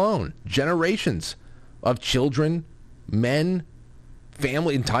 years alone. Generations of children, men,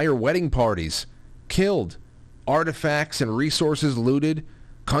 family, entire wedding parties killed, artifacts and resources looted,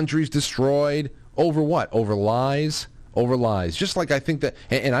 countries destroyed. Over what? Over lies? Over lies. Just like I think that,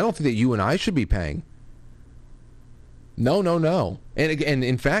 and I don't think that you and I should be paying. No. And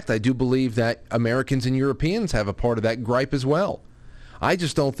in fact, I do believe that Americans and Europeans have a part of that gripe as well. I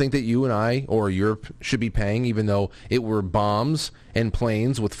just don't think that you and I or Europe should be paying, even though it were bombs and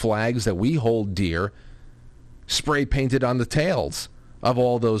planes with flags that we hold dear, spray painted on the tails of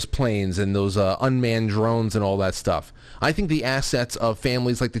all those planes and those unmanned drones and all that stuff. I think the assets of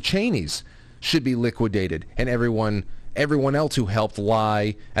families like the Cheneys should be liquidated, and everyone else who helped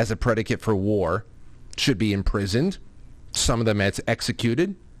lie as a predicate for war should be imprisoned. Some of them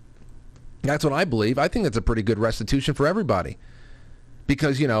executed. That's what I believe. I think that's a pretty good restitution for everybody.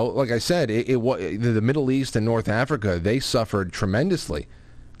 Because, you know, like I said, the Middle East and North Africa, they suffered tremendously.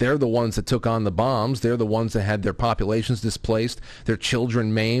 They're the ones that took on the bombs. They're the ones that had their populations displaced, their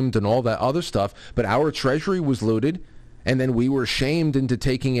children maimed, and all that other stuff. But our treasury was looted, and then we were shamed into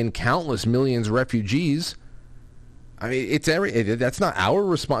taking in countless millions of refugees. I mean, that's not our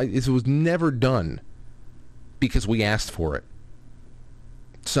response. It was never done because we asked for it.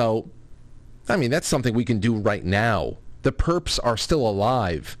 So, I mean, that's something we can do right now. The perps are still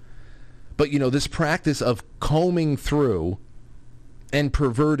alive. But, you know, this practice of combing through and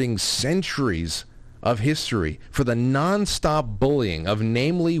perverting centuries of history for the nonstop bullying of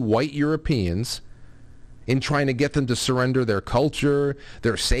namely white Europeans in trying to get them to surrender their culture,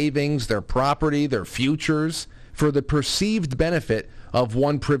 their savings, their property, their futures for the perceived benefit of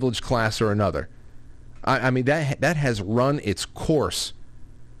one privileged class or another. I mean, that has run its course.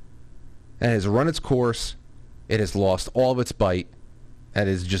 That has run its course. It has lost all of its bite. That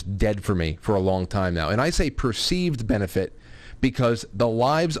is just dead for me for a long time now. And I say perceived benefit because the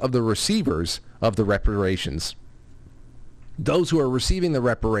lives of the receivers of the reparations, those who are receiving the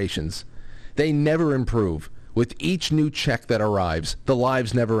reparations, they never improve. With each new check that arrives, the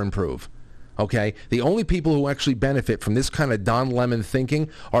lives never improve. Okay? The only people who actually benefit from this kind of Don Lemon thinking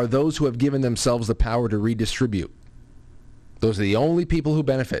are those who have given themselves the power to redistribute. Those are the only people who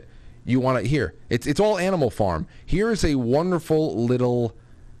benefit. You want to hear. It's all Animal Farm. Here is a wonderful little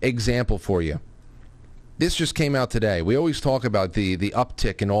example for you. This just came out today. We always talk about the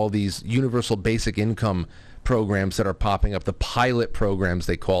uptick in all these universal basic income programs that are popping up, the pilot programs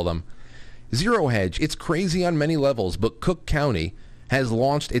they call them. Zero Hedge, it's crazy on many levels, but Cook County has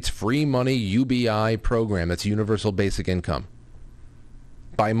launched its free money UBI program, that's Universal Basic Income,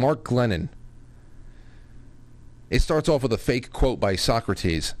 by Mark Glennon. It starts off with a fake quote by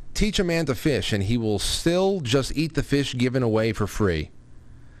Socrates. Teach a man to fish, and he will still just eat the fish given away for free.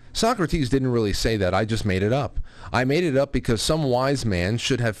 Socrates didn't really say that. I just made it up. I made it up because some wise man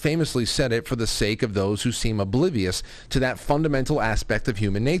should have famously said it for the sake of those who seem oblivious to that fundamental aspect of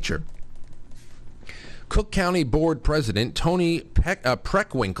human nature. Cook County Board President Tony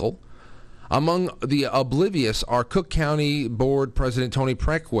Preckwinkle. Among the oblivious are Cook County Board President Tony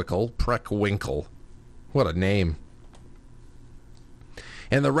Preckwinkle. What a name.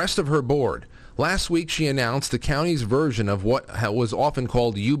 And the rest of her board. Last week she announced the county's version of what was often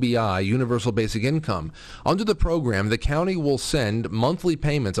called UBI, Universal Basic Income. Under the program, the county will send monthly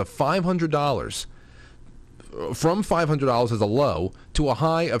payments of $500, from $500 as a low to a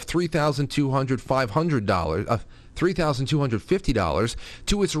high of $3,250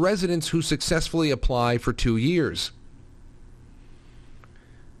 to its residents who successfully apply for 2 years.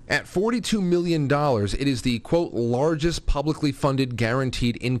 At $42 million, it is the, quote, largest publicly funded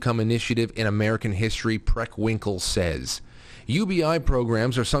guaranteed income initiative in American history, Preckwinkle says. UBI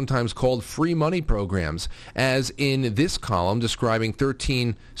programs are sometimes called free money programs, as in this column describing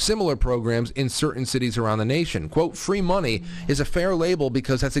 13 similar programs in certain cities around the nation. Quote, free money is a fair label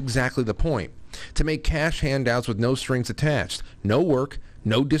because that's exactly the point. To make cash handouts with no strings attached, no work,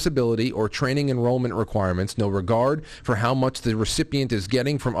 no disability or training enrollment requirements, no regard for how much the recipient is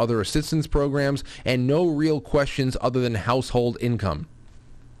getting from other assistance programs, and no real questions other than household income.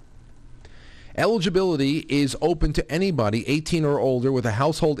 Eligibility is open to anybody 18 or older with a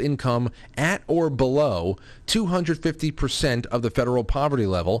household income at or below 250% of the federal poverty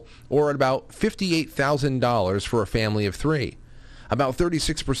level, or at about $58,000 for a family of three. About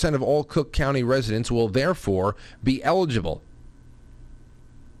 36% of all Cook County residents will therefore be eligible.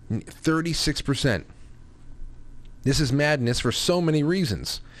 36%. This is madness for so many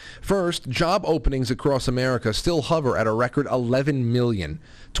reasons. First, job openings across America still hover at a record 11 million,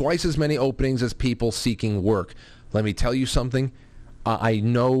 twice as many openings as people seeking work. Let me tell you something. I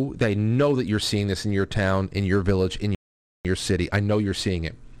know that you're seeing this in your town, in your village, in your city. I know you're seeing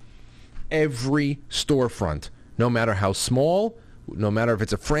it. Every storefront, no matter how small, no matter if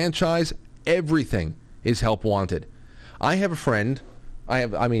it's a franchise, everything is help wanted. I have a friend. I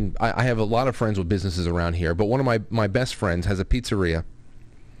have a lot of friends with businesses around here, but one of my best friends has a pizzeria.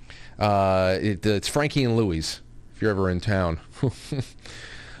 It's Frankie and Louie's, if you're ever in town.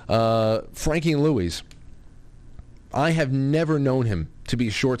 Frankie and Louie's. I have never known him to be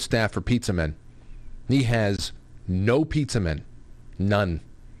short-staffed for pizza men. He has no pizza men. None.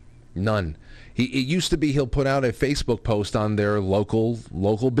 It used to be he'll put out a Facebook post on their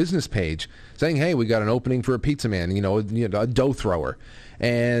local business page saying, "Hey, we got an opening for a pizza man, a dough thrower,"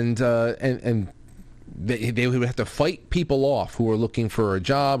 and they would have to fight people off who are looking for a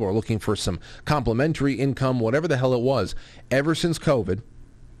job or looking for some complimentary income, whatever the hell it was. Ever since COVID,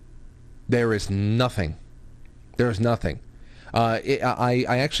 there is nothing. There's nothing. I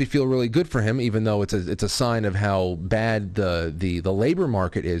actually feel really good for him, even though it's a sign of how bad the labor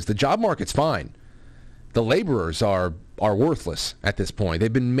market is. The job market's fine. The laborers are worthless at this point.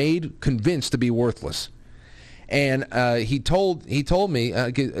 They've been convinced to be worthless. And he told me,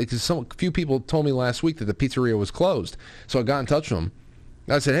 because a few people told me last week that the pizzeria was closed. So I got in touch with him.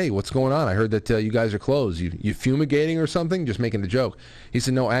 I said, "Hey, what's going on? I heard that you guys are closed. You fumigating or something?" Just making a joke. He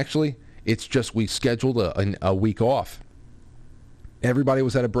said, "No, actually, it's just we scheduled a week off." Everybody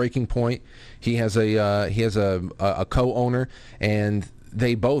was at a breaking point. He has a co-owner, and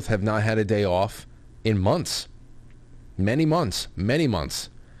they both have not had a day off in months, many months.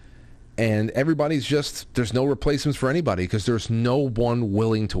 And everybody's just, there's no replacements for anybody because there's no one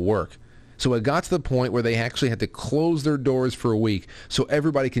willing to work. So it got to the point where they actually had to close their doors for a week so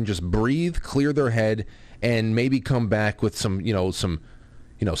everybody can just breathe, clear their head, and maybe come back with some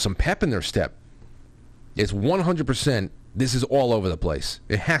pep in their step. It's 100%, this is all over the place.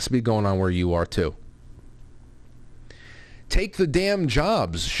 It has to be going on where you are too. Take the damn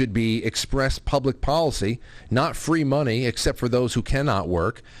jobs should be expressed public policy, not free money except for those who cannot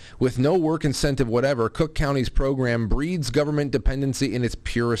work. With no work incentive whatever, Cook County's program breeds government dependency in its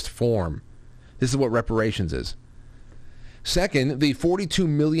purest form. This is what reparations is. Second, the $42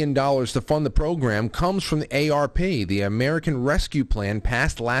 million to fund the program comes from the ARP, the American Rescue Plan,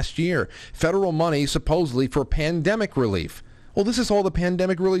 passed last year. Federal money supposedly for pandemic relief. Well, this is all the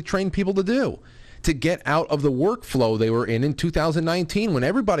pandemic really trained people to do, to get out of the workflow they were in 2019 when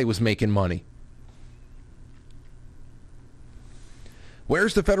everybody was making money.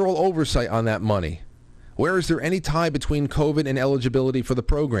 Where's the federal oversight on that money? Where is there any tie between COVID and eligibility for the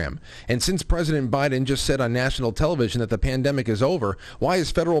program? And since President Biden just said on national television that the pandemic is over, why is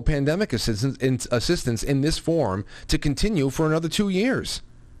federal pandemic assistance in this form to continue for another 2 years?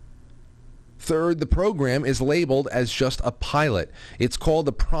 Third, the program is labeled as just a pilot. It's called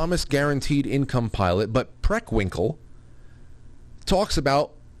the Promise Guaranteed Income Pilot, but Preckwinkle talks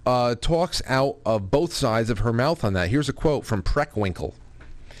out of both sides of her mouth on that. Here's a quote from Preckwinkle.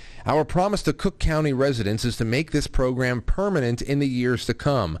 Our promise to Cook County residents is to make this program permanent in the years to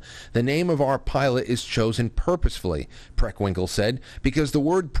come. The name of our pilot is chosen purposefully, Preckwinkle said, because the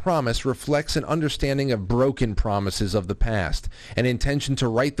word promise reflects an understanding of broken promises of the past, an intention to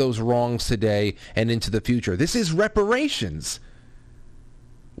right those wrongs today and into the future. This is reparations.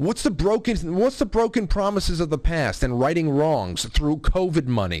 What's the broken promises of the past and righting wrongs through COVID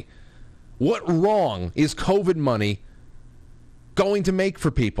money? What wrong is COVID money going to make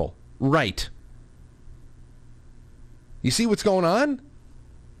for people? Right. You see what's going on?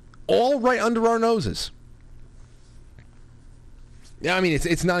 All right under our noses. Yeah, I mean,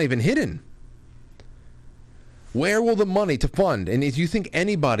 it's not even hidden. Where will the money to fund? And if you think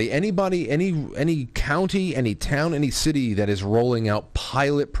any county, any town, any city that is rolling out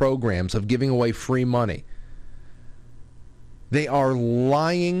pilot programs of giving away free money, they are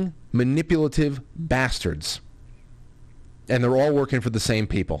lying, manipulative bastards. And they're all working for the same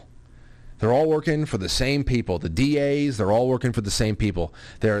people. They're all working for the same people. The DAs, they're all working for the same people.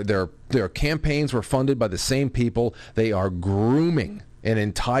 Their campaigns were funded by the same people. They are grooming an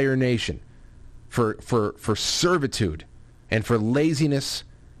entire nation for servitude and for laziness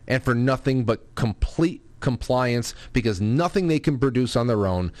and for nothing but complete compliance, because nothing they can produce on their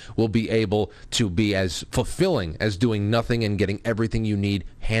own will be able to be as fulfilling as doing nothing and getting everything you need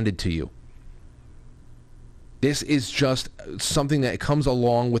handed to you. This is just something that comes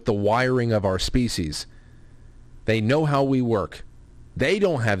along with the wiring of our species. They know how we work. They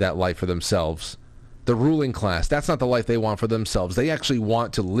don't have that life for themselves. The ruling class, that's not the life they want for themselves. They actually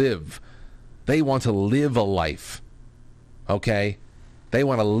want to live. They want to live a life. Okay? They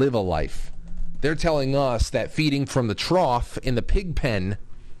want to live a life. They're telling us that feeding from the trough in the pig pen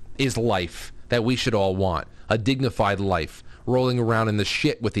is life that we should all want. A dignified life, rolling around in the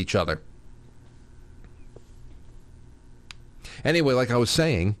shit with each other. Anyway, like I was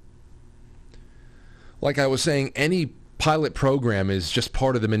saying, any pilot program is just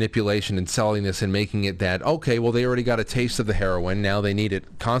part of the manipulation and selling this and making it that, okay, well, they already got a taste of the heroin, now they need it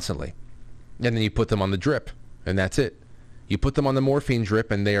constantly. And then you put them on the drip, and that's it. You put them on the morphine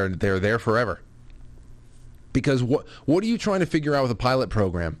drip, and they're there forever. Because what are you trying to figure out with a pilot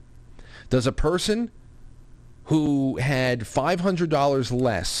program? Does a person who had $500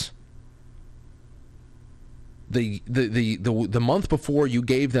 less the month before you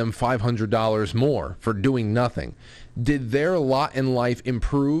gave them $500 more for doing nothing, did their lot in life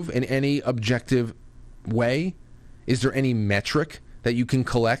improve in any objective way? Is there any metric that you can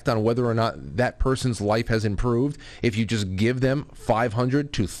collect on whether or not that person's life has improved if you just give them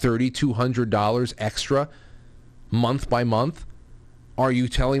 $500 to $3,200 extra month by month? Are you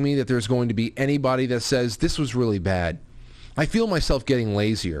telling me that there's going to be anybody that says, this was really bad? I feel myself getting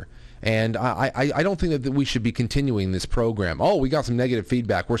lazier. And I don't think that we should be continuing this program. Oh, we got some negative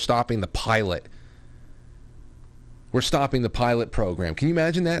feedback. We're stopping the pilot. We're stopping the pilot program. Can you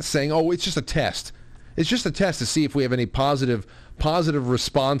imagine that? Saying, oh, it's just a test. It's just a test to see if we have any positive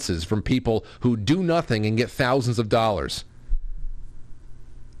responses from people who do nothing and get thousands of dollars.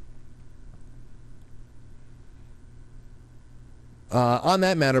 On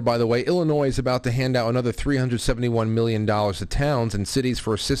that matter, by the way, Illinois is about to hand out another $371 million to towns and cities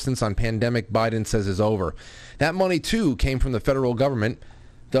for assistance on pandemic Biden says is over. That money, too, came from the federal government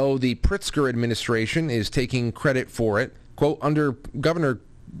though the Pritzker administration is taking credit for it. Quote, under Governor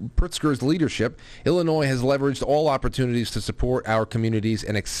Pritzker's leadership, Illinois has leveraged all opportunities to support our communities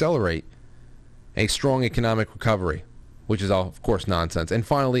and accelerate a strong economic recovery, which is, of course, nonsense. And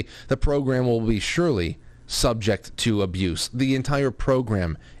finally, the program will be surely subject to abuse. The entire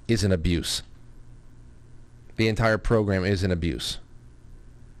program is an abuse. The entire program is an abuse.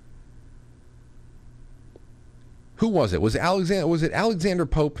 Who was it? Was it Alexander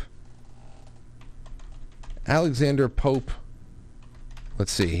Pope? Alexander Pope.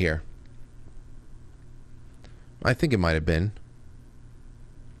 Let's see here. I think it might have been.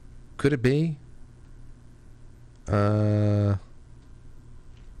 Could it be?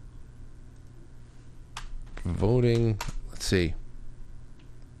 Voting. Let's see.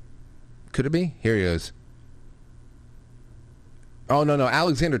 Could it be? Here he is. Oh, no.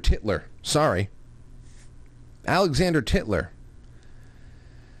 Alexander Tytler. Sorry. Alexander Tytler.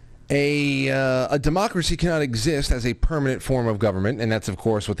 A democracy cannot exist as a permanent form of government, and that's, of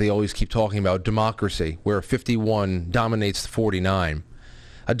course, what they always keep talking about, democracy, where 51 dominates 49.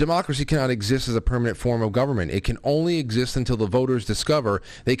 A democracy cannot exist as a permanent form of government. It can only exist until the voters discover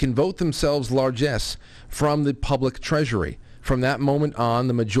they can vote themselves largesse from the public treasury. From that moment on,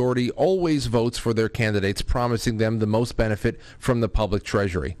 the majority always votes for their candidates, promising them the most benefit from the public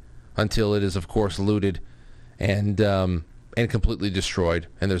treasury, until it is, of course, looted and completely destroyed,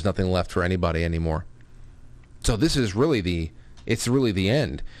 and there's nothing left for anybody anymore. So this is really it's really the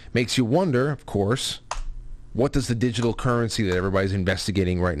end. Makes you wonder, of course, what does the digital currency that everybody's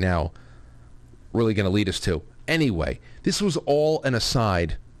investigating right now really going to lead us to? Anyway, this was all an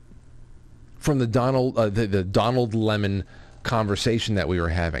aside from the Donald Lemon conversation that we were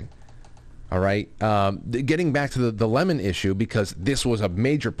having. All right. Getting back to the Lemon issue, because this was a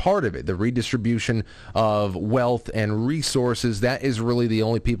major part of it, the redistribution of wealth and resources, that is really the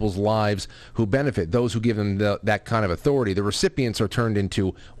only people's lives who benefit, those who give them that kind of authority. The recipients are turned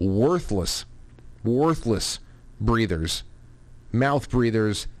into worthless breathers, mouth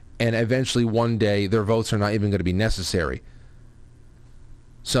breathers, and eventually one day their votes are not even going to be necessary.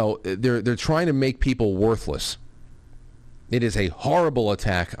 So they're trying to make people worthless. It is a horrible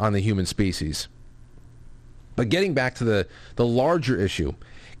attack on the human species. But getting back to the larger issue,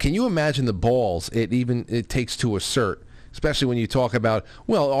 can you imagine the balls it takes to assert, especially when you talk about,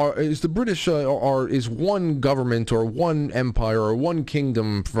 well, is the British is one government or one empire or one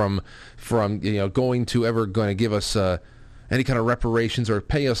kingdom from going to give us any kind of reparations or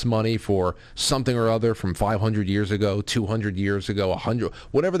pay us money for something or other from 500 years ago, 200 years ago, 100,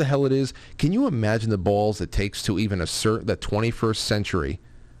 whatever the hell it is. Can you imagine the balls it takes to even assert that 21st century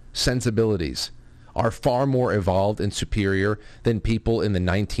sensibilities are far more evolved and superior than people in the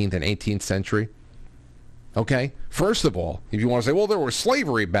 19th and 18th century? Okay? First of all, if you want to say, well, there was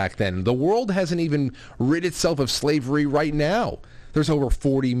slavery back then, the world hasn't even rid itself of slavery right now. There's over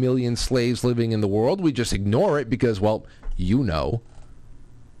 40 million slaves living in the world. We just ignore it because, well, the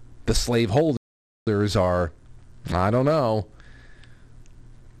slaveholders are, I don't know.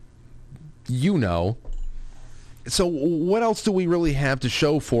 So what else do we really have to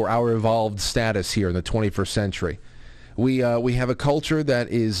show for our evolved status here in the 21st century? We have a culture that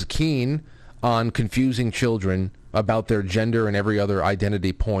is keen on confusing children about their gender and every other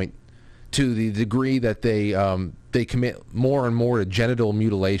identity point, to the degree that they commit more and more to genital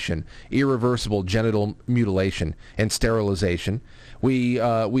mutilation, irreversible genital mutilation and sterilization. We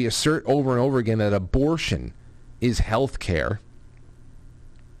assert over and over again that abortion is health care.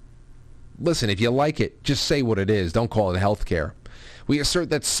 Listen, if you like it, just say what it is. Don't call it health care. We assert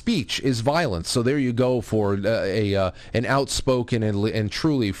that speech is violence. So there you go for an outspoken and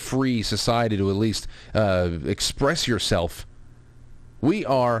truly free society to at least express yourself. We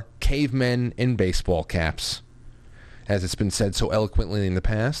are cavemen in baseball caps. As it's been said so eloquently in the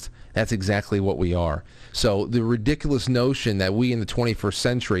past, that's exactly what we are. So the ridiculous notion that we in the 21st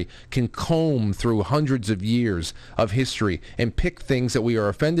century can comb through hundreds of years of history and pick things that we are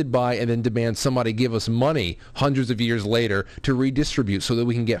offended by and then demand somebody give us money hundreds of years later to redistribute so that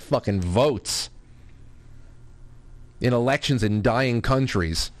we can get fucking votes in elections in dying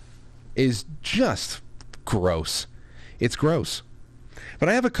countries is just gross. It's gross. But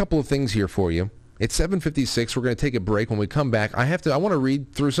I have a couple of things here for you. It's 7:56. We're going to take a break. When we come back, I want to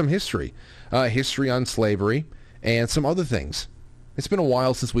read through some history on slavery and some other things. It's been a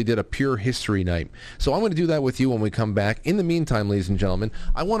while since we did a pure history night. So I'm going to do that with you when we come back. In the meantime, ladies and gentlemen,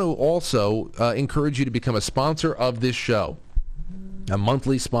 I want to also encourage you to become a sponsor of this show, a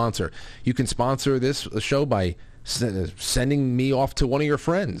monthly sponsor. You can sponsor this show by sending me off to one of your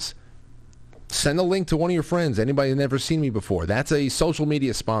friends.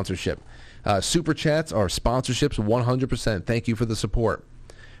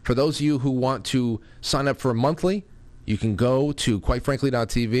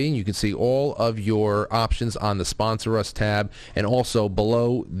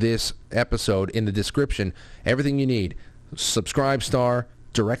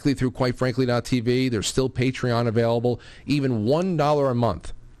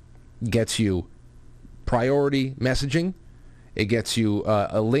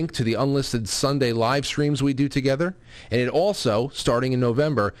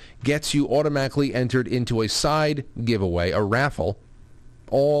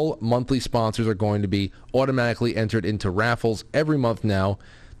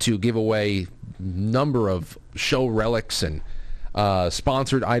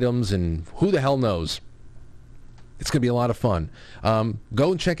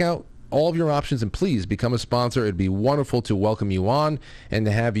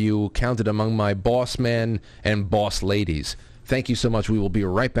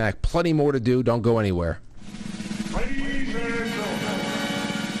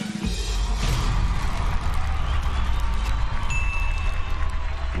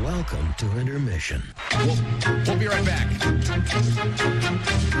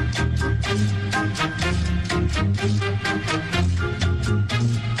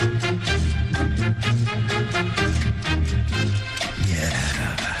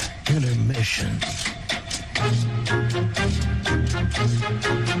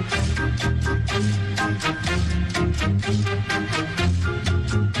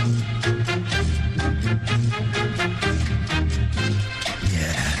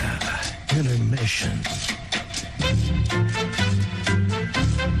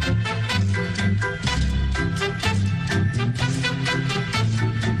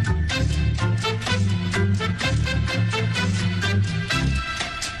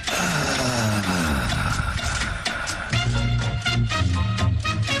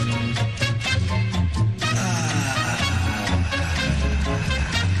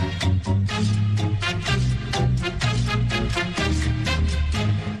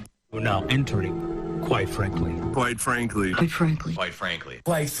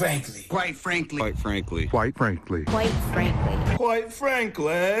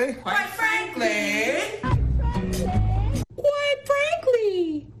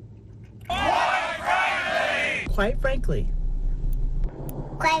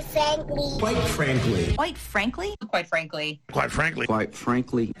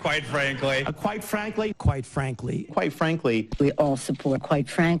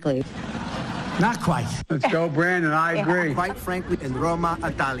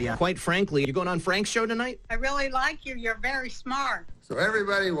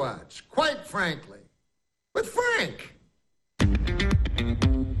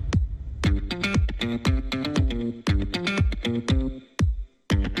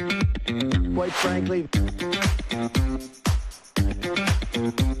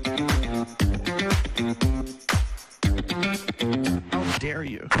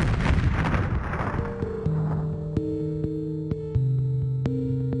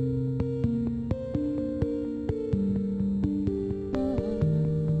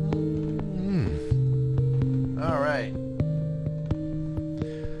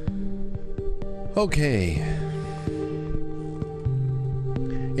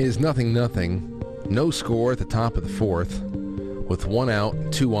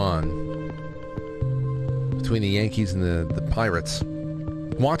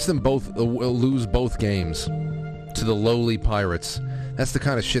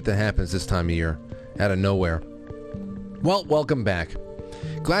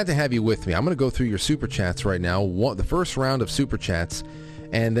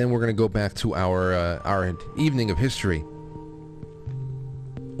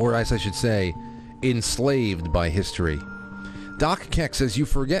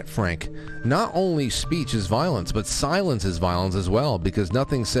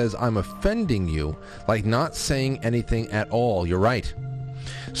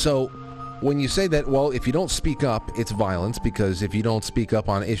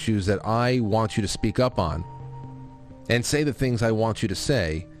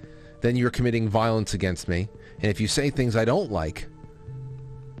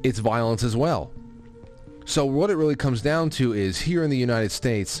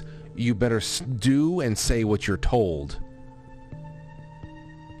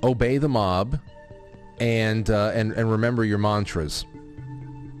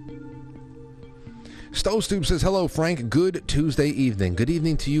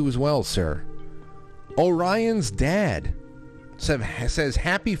 Orion's dad says,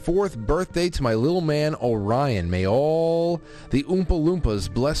 happy 4th birthday to my little man Orion. May all the Oompa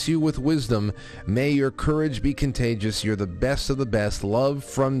Loompas bless you with wisdom. May your courage be contagious. You're the best of the best. Love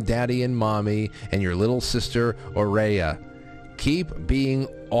from Daddy and Mommy and your little sister Aurea. Keep being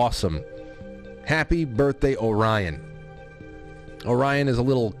awesome. Happy birthday, Orion. Orion is a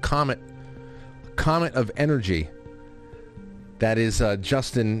little comet of energy. That is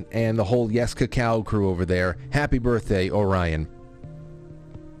Justin and the whole Yes Cacao crew over there. Happy birthday, Orion.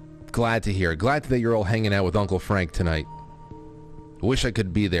 Glad to hear. Glad that you're all hanging out with Uncle Frank tonight. Wish I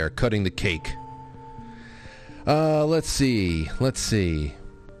could be there, cutting the cake. Let's see.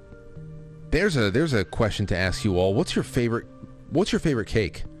 There's a question to ask you all. What's your favorite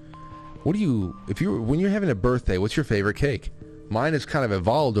cake? When you're having a birthday, what's your favorite cake? Mine has kind of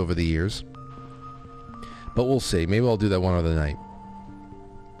evolved over the years. But we'll see. Maybe I'll do that one other night.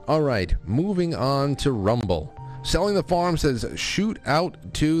 All right, moving on to Rumble. Selling the Farm says, shoot out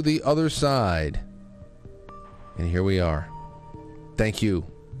to the other side. And here we are. Thank you.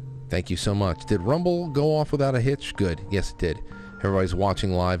 Thank you so much. Did Rumble go off without a hitch? Good. Yes, it did. Everybody's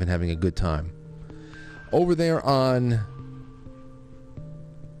watching live and having a good time. Over there on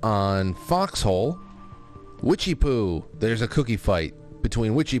Foxhole, Witchy Poo. There's a cookie fight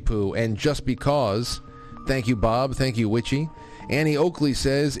between Witchy Poo and Just Because. Thank you, Bob. Thank you, Witchy. Annie Oakley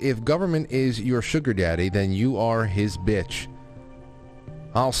says, if government is your sugar daddy, then you are his bitch.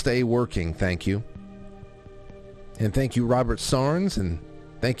 I'll stay working, thank you. And thank you, Robert Sarnes, and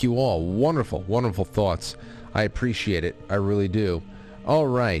thank you all. Wonderful, wonderful thoughts. I appreciate it. I really do. All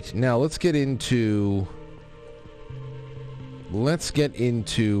right, now let's get into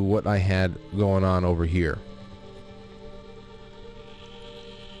what I had going on over here.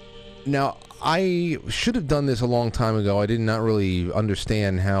 Now, I should have done this a long time ago. I did not really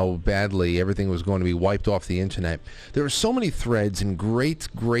understand how badly everything was going to be wiped off the internet. There are so many threads and great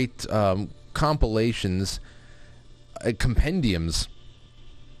compilations, compendiums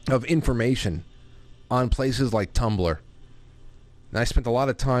of information on places like Tumblr. And I spent a lot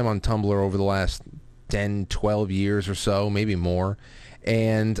of time on Tumblr over the last 10, 12 years or so, maybe more.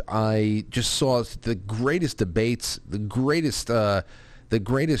 And I just saw the greatest debates, the greatest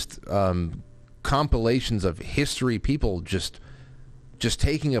compilations of history, people just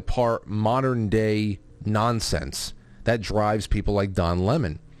taking apart modern day nonsense that drives people like Don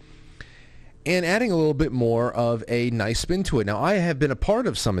Lemon and adding a little bit more of a nice spin to it. Now, I have been a part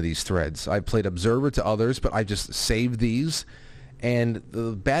of some of these threads. I played observer to others, but I just saved these. And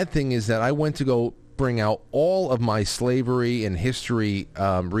the bad thing is that I went to go bring out all of my slavery and history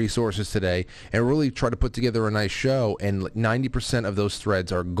resources today and really try to put together a nice show, and 90% of those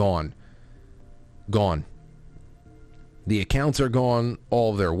threads are gone. The accounts are gone.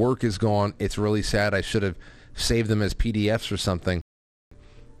 All of their work is gone. It's really sad. I should have saved them as PDFs or something.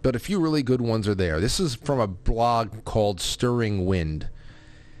 But a few really good ones are there. This is from a blog called Stirring Wind.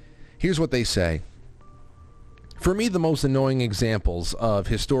 Here's what they say. For me, the most annoying examples of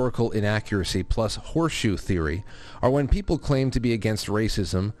historical inaccuracy plus horseshoe theory are when people claim to be against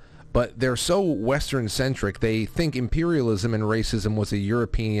racism, but they're so Western-centric they think imperialism and racism was a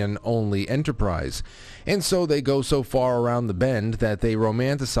European-only enterprise. And so they go so far around the bend that they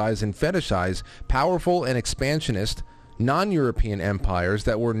romanticize and fetishize powerful and expansionist non-European empires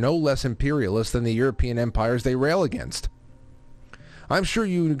that were no less imperialist than the European empires they rail against. I'm sure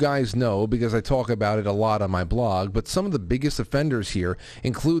you guys know because I talk about it a lot on my blog, but some of the biggest offenders here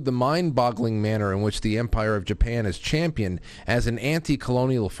include the mind-boggling manner in which the Empire of Japan is championed as an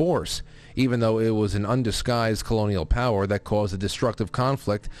anti-colonial force, even though it was an undisguised colonial power that caused a destructive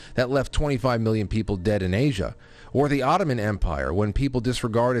conflict that left 25 million people dead in Asia. Or the Ottoman Empire, when people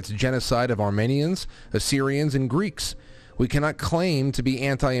disregard its genocide of Armenians, Assyrians, and Greeks. We cannot claim to be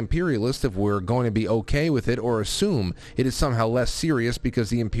anti-imperialist if we're going to be okay with it or assume it is somehow less serious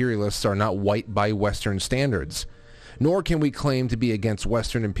because the imperialists are not white by Western standards. Nor can we claim to be against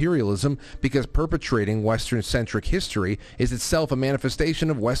Western imperialism because perpetrating Western-centric history is itself a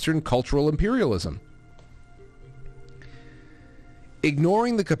manifestation of Western cultural imperialism.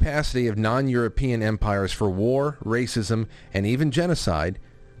 Ignoring the capacity of non-European empires for war, racism, and even genocide,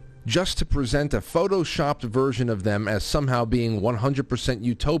 just to present a photoshopped version of them as somehow being 100%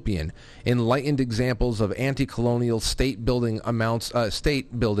 utopian, enlightened examples of anti-colonial state building amounts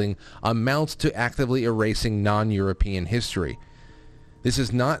to actively erasing non-European history. This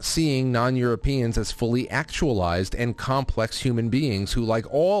is not seeing non-Europeans as fully actualized and complex human beings who, like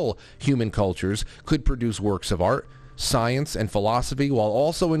all human cultures, could produce works of art, science, and philosophy while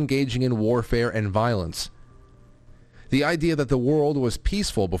also engaging in warfare and violence. The idea that the world was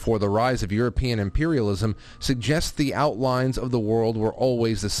peaceful before the rise of European imperialism suggests the outlines of the world were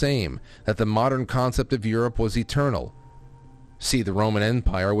always the same, that the modern concept of Europe was eternal. See the Roman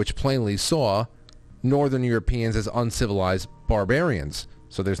Empire, which plainly saw Northern Europeans as uncivilized barbarians.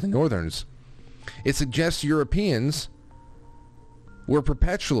 So there's the Northerns. It suggests Europeans were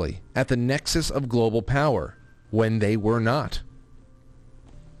perpetually at the nexus of global power when they were not.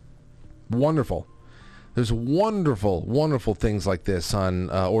 Wonderful. There's wonderful, wonderful things like this on,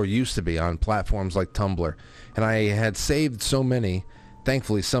 or used to be, on platforms like Tumblr. And I had saved so many.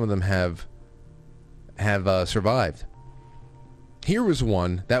 Thankfully, some of them have survived. Here was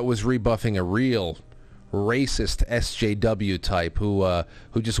one that was rebuffing a real racist SJW type who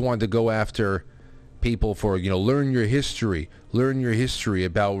just wanted to go after people for, learn your history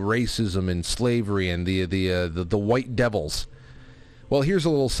about racism and slavery and the white devils. Well, here's a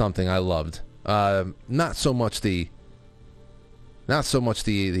little something I loved. Not so much the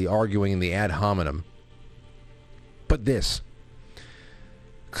arguing and the ad hominem, but this.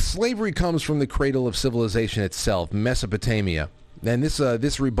 Slavery comes from the cradle of civilization itself, Mesopotamia. And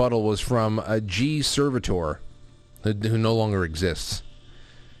this rebuttal was from a G. Servitor, who no longer exists.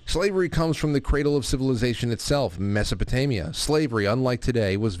 Slavery comes from the cradle of civilization itself, Mesopotamia. Slavery, unlike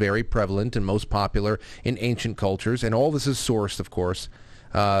today, was very prevalent and most popular in ancient cultures, and all this is sourced, of course.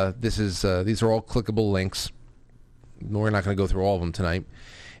 These are all clickable links. We're not going to go through all of them tonight.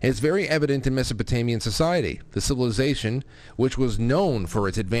 It's very evident in Mesopotamian society. The civilization, which was known for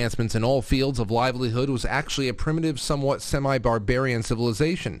its advancements in all fields of livelihood, was actually a primitive, somewhat semi-barbarian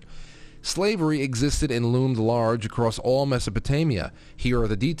civilization. Slavery existed and loomed large across all Mesopotamia. Here are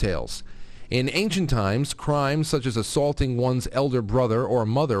the details. In ancient times, crimes such as assaulting one's elder brother or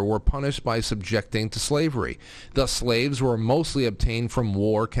mother were punished by subjecting to slavery. Thus, slaves were mostly obtained from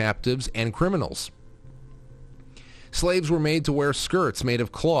war captives and criminals. Slaves were made to wear skirts made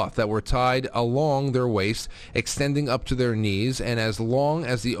of cloth that were tied along their waist, extending up to their knees, and as long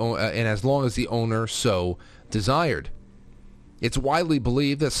as the owner so desired. It's widely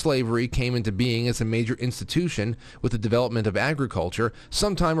believed that slavery came into being as a major institution with the development of agriculture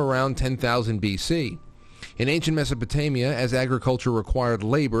sometime around 10,000 BC. In ancient Mesopotamia, as agriculture required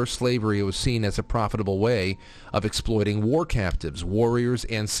labor, slavery was seen as a profitable way of exploiting war captives, warriors,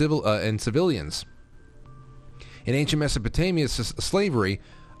 and civilians. In ancient Mesopotamia, slavery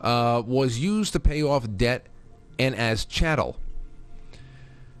was used to pay off debt and as chattel.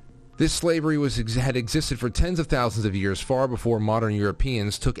 This slavery had existed for tens of thousands of years, far before modern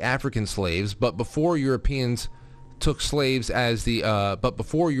Europeans took African slaves, but before Europeans took slaves, the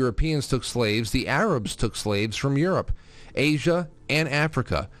Arabs took slaves from Europe, Asia, and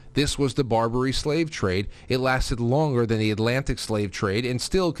Africa. This was the Barbary slave trade. It lasted longer than the Atlantic slave trade and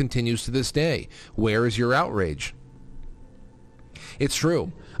still continues to this day. Where is your outrage? It's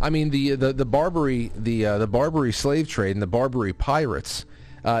true. I mean, the Barbary slave trade and the Barbary pirates.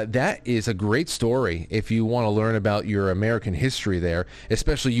 That is a great story if you want to learn about your American history there,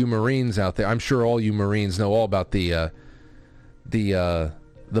 especially you Marines out there. I'm sure all you Marines know all about the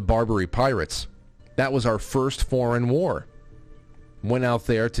Barbary pirates. That was our first foreign war. Went out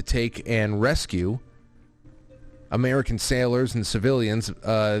there to take and rescue American sailors and civilians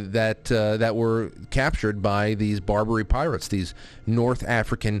that were captured by these Barbary pirates, these North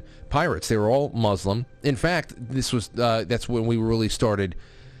African pirates. They were all Muslim. In fact, that's when we really started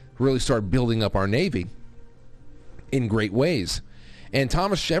building up our Navy in great ways. And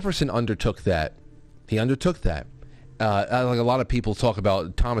Thomas Jefferson undertook that. He undertook that. Like a lot of people talk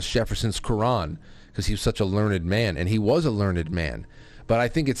about Thomas Jefferson's Quran because he was such a learned man, and he was a learned man. But I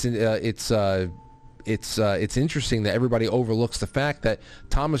think it's interesting that everybody overlooks the fact that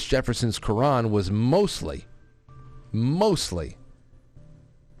Thomas Jefferson's Quran was mostly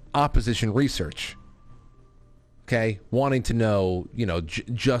opposition research. Okay, wanting to know,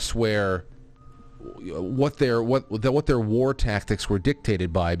 just what their war tactics were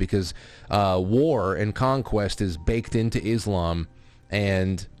dictated by, because war and conquest is baked into Islam,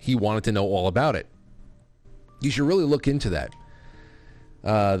 and he wanted to know all about it. You should really look into that.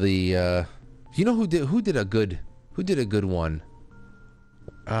 You know who did a good one?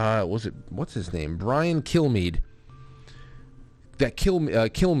 What's his name? Brian Kilmeade.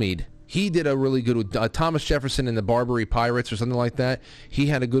 Kilmeade. He did a really good one. Thomas Jefferson and the Barbary Pirates or something like that. He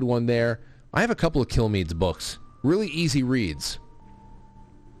had a good one there. I have a couple of Kilmeade's books. Really easy reads.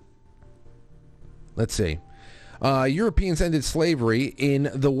 Let's see. Europeans ended slavery in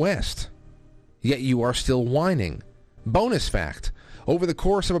the West, yet you are still whining. Bonus fact. Over the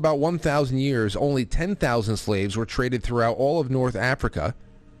course of about 1,000 years, only 10,000 slaves were traded throughout all of North Africa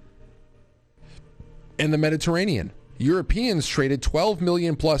and the Mediterranean. Europeans traded 12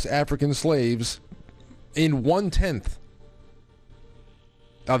 million plus African slaves in 1/10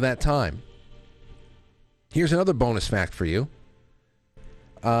 of that time. Here's another bonus fact for you.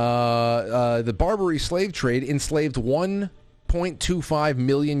 The Barbary slave trade enslaved 1.25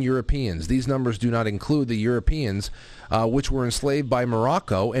 million Europeans. These numbers do not include the Europeans, which were enslaved by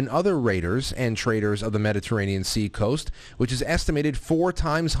Morocco and other raiders and traders of the Mediterranean Sea coast, which is estimated 4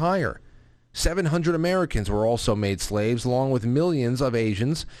 times higher. 700 Americans were also made slaves, along with millions of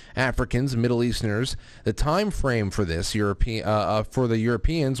Asians, Africans, Middle Easterners. The time frame for this for the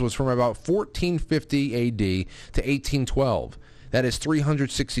Europeans was from about 1450 A.D. to 1812. That is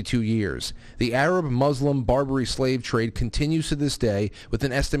 362 years. The Arab, Muslim, Barbary slave trade continues to this day, with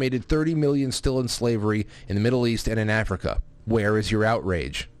an estimated 30 million still in slavery in the Middle East and in Africa. Where is your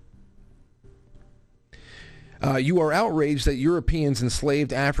outrage? You are outraged that Europeans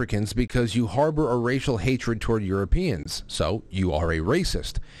enslaved Africans because you harbor a racial hatred toward Europeans. So, you are a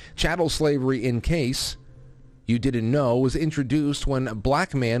racist. Chattel slavery, in case you didn't know, was introduced when a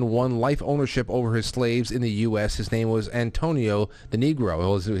black man won life ownership over his slaves in the U.S. His name was Antonio the Negro.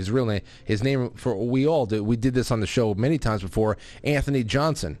 It was his real name. His name, we did this on the show many times before, Anthony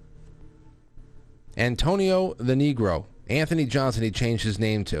Johnson. Antonio the Negro. Anthony Johnson, he changed his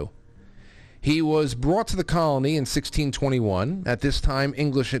name to. He was brought to the colony in 1621. At this time,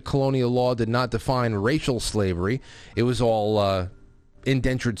 English colonial law did not define racial slavery. It was all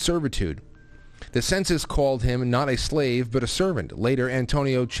indentured servitude. The census called him not a slave, but a servant. Later,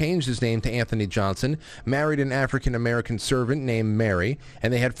 Antonio changed his name to Anthony Johnson, married an African-American servant named Mary,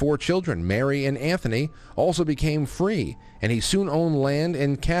 and they had 4 children. Mary and Anthony also became free, and he soon owned land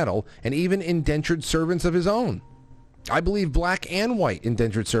and cattle, and even indentured servants of his own. I believe black and white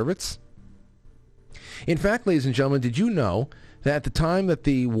indentured servants. In fact, ladies and gentlemen, did you know that at the time that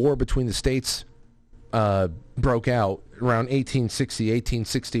the war between the states broke out, around 1860,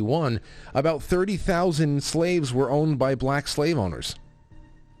 1861, about 30,000 slaves were owned by black slave owners?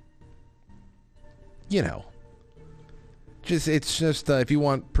 You know, it's just if you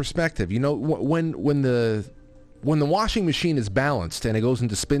want perspective, you know, when the washing machine is balanced and it goes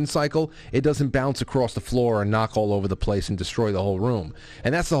into spin cycle, it doesn't bounce across the floor and knock all over the place and destroy the whole room.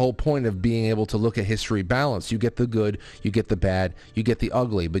 And that's the whole point of being able to look at history balanced. You get the good, you get the bad, you get the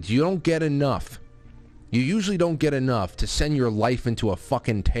ugly, but you don't get enough. You usually don't get enough to send your life into a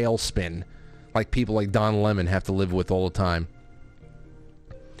fucking tailspin like people like Don Lemon have to live with all the time.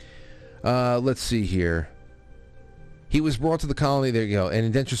 Let's see here. He was brought to the colony, there you go, an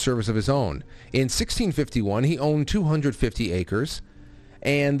indentured service of his own. In 1651, he owned 250 acres,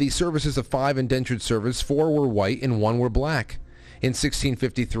 and the services of 5 indentured servants, 4 were white and 1 were black. In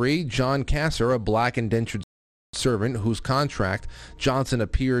 1653, John Casser, a black indentured servant whose contract Johnson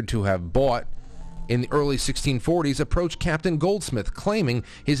appeared to have bought in the early 1640s, approached Captain Goldsmith, claiming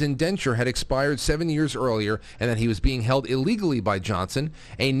his indenture had expired 7 years earlier and that he was being held illegally by Johnson.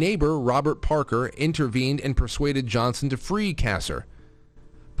 A neighbor, Robert Parker, intervened and persuaded Johnson to free Casser.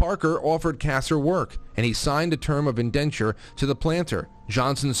 Parker offered Casser work, and he signed a term of indenture to the planter.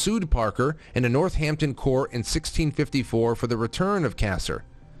 Johnson sued Parker in a Northampton court in 1654 for the return of Casser.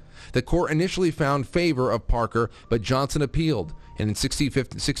 The court initially found favor of Parker, but Johnson appealed, and in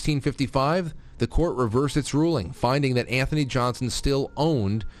 1655, the court reversed its ruling, finding that Anthony Johnson still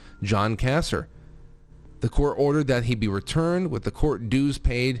owned John Casser. The court ordered that he be returned with the court dues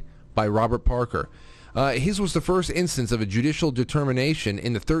paid by Robert Parker. His was the first instance of a judicial determination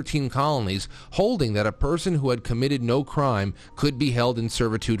in the 13 colonies holding that a person who had committed no crime could be held in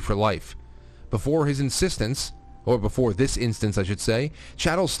servitude for life. Before this instance, I should say,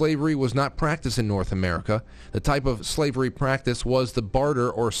 chattel slavery was not practiced in North America. The type of slavery practice was the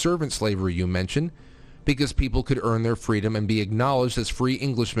barter or servant slavery you mentioned, because people could earn their freedom and be acknowledged as free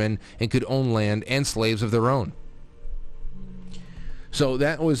Englishmen and could own land and slaves of their own. So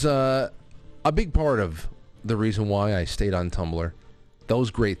that was a big part of the reason why I stayed on Tumblr. Those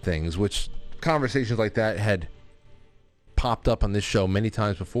great things, which conversations like that had popped up on this show many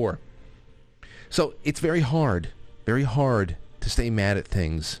times before. So it's very hard to stay mad at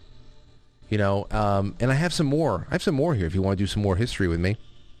things, you know. And I have some more. I have some more here if you want to do some more history with me.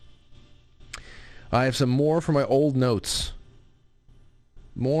 I have some more from my old notes.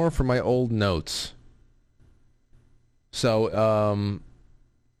 So,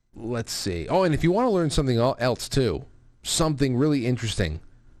 let's see. Oh, and if you want to learn something else too, something really interesting,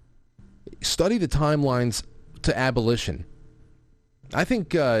 study the timelines to abolition. I think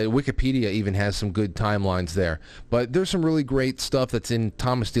Wikipedia even has some good timelines there. But there's some really great stuff that's in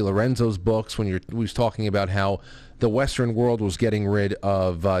Thomas DiLorenzo's books when he was talking about how the Western world was getting rid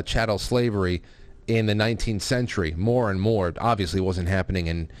of chattel slavery in the 19th century, more and more. It obviously wasn't happening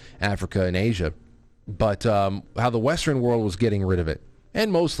in Africa and Asia, but how the Western world was getting rid of it,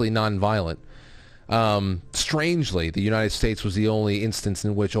 and mostly nonviolent. Strangely, the United States was the only instance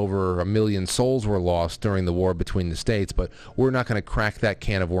in which over 1 million souls were lost during the war between the states, but we're not going to crack that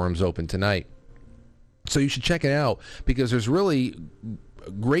can of worms open tonight. So you should check it out, because there's really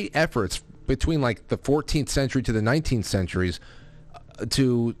great efforts between like the 14th century to the 19th centuries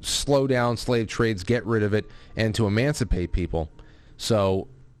to slow down slave trades, get rid of it, and to emancipate people. So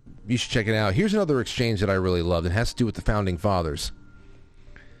you should check it out. Here's another exchange that I really loved. It has to do with the Founding Fathers.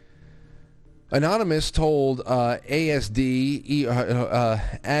 Anonymous told ASD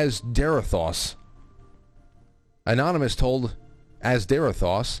as Derathos. Anonymous told as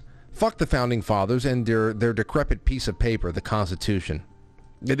Derathos, fuck the Founding Fathers and their decrepit piece of paper, the Constitution.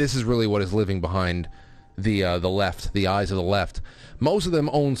 This is really what is living behind the left, the eyes of the left. Most of them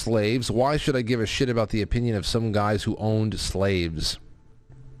own slaves. Why should I give a shit about the opinion of some guys who owned slaves?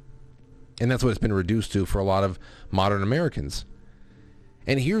 And that's what it's been reduced to for a lot of modern Americans.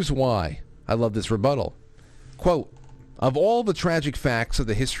 And here's why I love this rebuttal. Quote, of all the tragic facts of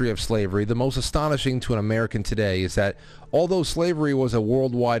the history of slavery, the most astonishing to an American today is that although slavery was a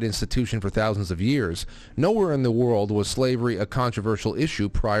worldwide institution for thousands of years, nowhere in the world was slavery a controversial issue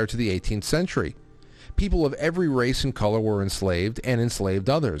prior to the 18th century. People of every race and color were enslaved and enslaved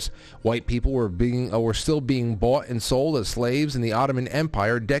others. White people were still being bought and sold as slaves in the Ottoman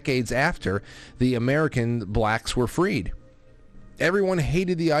Empire decades after the American blacks were freed. Everyone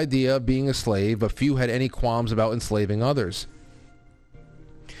hated the idea of being a slave, but few had any qualms about enslaving others.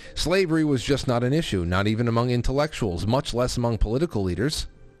 Slavery was just not an issue, not even among intellectuals, much less among political leaders,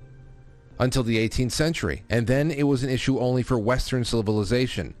 until the 18th century, and then it was an issue only for Western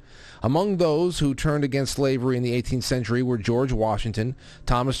civilization. Among those who turned against slavery in the 18th century were George Washington,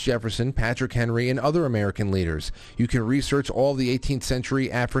 Thomas Jefferson, Patrick Henry, and other American leaders. You can research all the 18th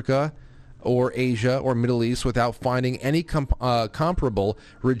century Africa or Asia or Middle East without finding any comparable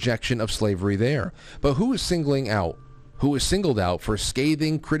rejection of slavery there. But who is singled out for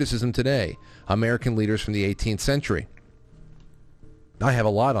scathing criticism today? American leaders from the 18th century. I have a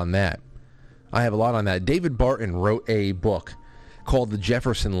lot on that. David Barton wrote a book called The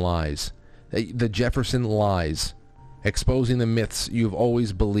Jefferson Lies. The Jefferson Lies. Exposing the myths you've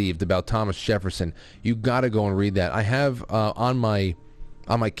always believed about Thomas Jefferson. You got to go and read that. I have on my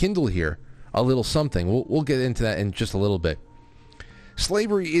Kindle here a little something. We'll get into that in just a little bit.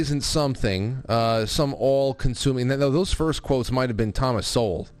 Slavery isn't something, some all-consuming... Those first quotes might have been Thomas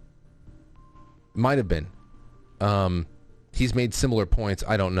Sowell. Might have been. He's made similar points.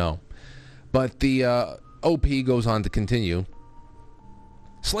 I don't know. But the OP goes on to continue.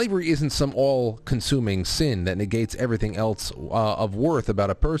 Slavery isn't some all-consuming sin that negates everything else of worth about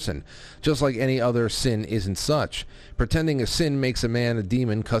a person, just like any other sin isn't such. Pretending a sin makes a man a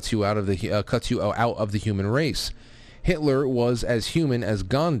demon cuts you out of the human race. Hitler was as human as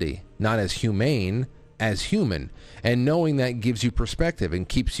Gandhi, not as humane as human, and knowing that gives you perspective and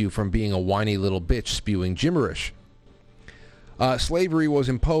keeps you from being a whiny little bitch spewing gibberish. Slavery was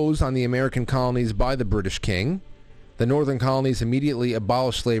imposed on the American colonies by the British king. The northern colonies immediately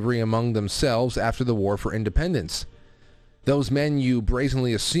abolished slavery among themselves after the War for Independence. Those men you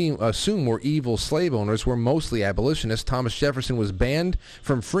brazenly assume were evil slave owners were mostly abolitionists. Thomas Jefferson was banned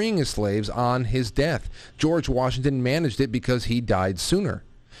from freeing his slaves on his death. George Washington managed it because he died sooner.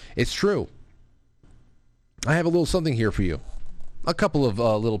 It's true. I have a little something here for you. A couple of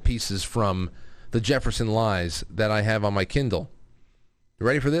little pieces from The Jefferson Lies that I have on my Kindle. You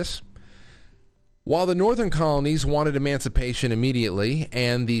ready for this? While the northern colonies wanted emancipation immediately,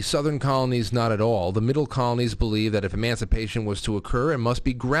 and the southern colonies not at all, the middle colonies believed that if emancipation was to occur, it must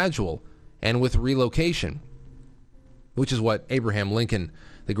be gradual and with relocation, which is what Abraham Lincoln,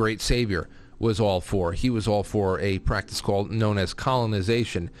 the great savior, was all for. He was all for a practice known as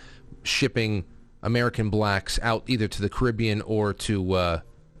colonization, shipping American blacks out either to the Caribbean or to,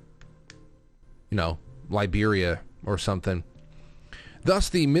 Liberia or something. Thus,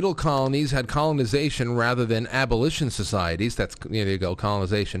 the middle colonies had colonization rather than abolition societies. There you go,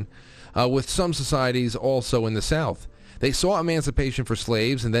 colonization. With some societies also in the South. They saw emancipation for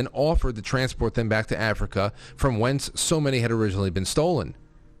slaves and then offered to transport them back to Africa, from whence so many had originally been stolen.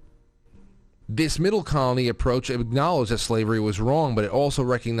 This middle colony approach acknowledged that slavery was wrong, but it also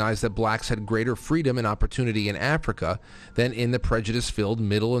recognized that blacks had greater freedom and opportunity in Africa than in the prejudice-filled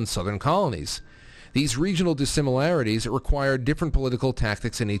middle and southern colonies. These regional dissimilarities required different political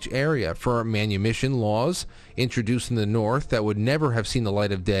tactics in each area. For manumission laws introduced in the North that would never have seen the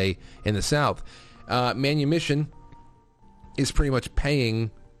light of day in the South. Manumission is pretty much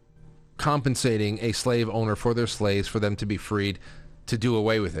paying compensating a slave owner for their slaves for them to be freed, to do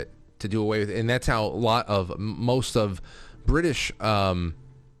away with it. And that's how most of British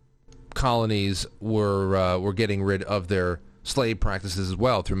colonies were getting rid of their slave practices as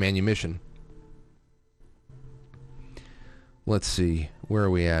well, through manumission. Let's see, where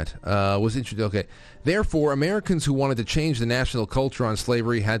are we at? Okay. Therefore, Americans who wanted to change the national culture on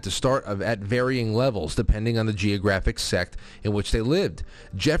slavery had to start at varying levels, depending on the geographic sect in which they lived.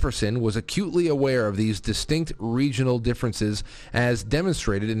 Jefferson was acutely aware of these distinct regional differences, as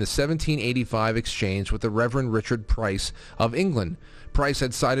demonstrated in the 1785 exchange with the Reverend Richard Price of England. Price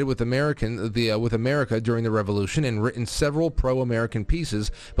had sided with America during the Revolution and written several pro-American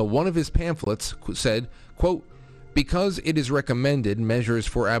pieces, but one of his pamphlets said, quote, "Because it is recommended, measures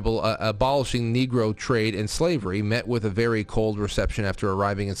for abolishing Negro trade and slavery met with a very cold reception after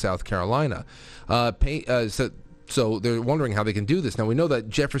arriving in South Carolina." So they're wondering how they can do this. Now, we know that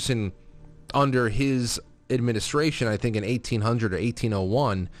Jefferson, under his administration, I think in 1800 or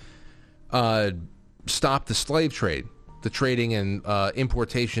 1801, stopped the slave trade, the trading and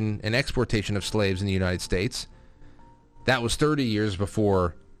importation and exportation of slaves in the United States. That was 32 years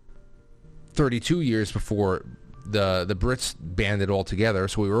before the Brits banned it altogether,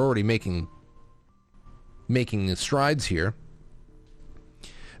 so we were already making strides here.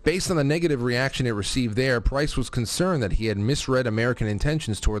 Based on the negative reaction it received there, Price was concerned that he had misread American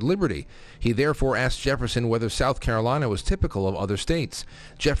intentions toward liberty. He therefore asked Jefferson whether South Carolina was typical of other states.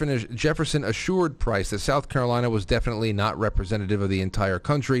 Jefferson assured Price that South Carolina was definitely not representative of the entire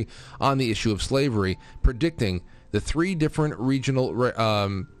country on the issue of slavery, predicting the three different regional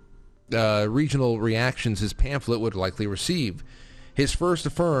reactions his pamphlet would likely receive. He first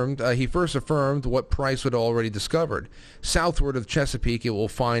affirmed what Price had already discovered. Southward of Chesapeake, it will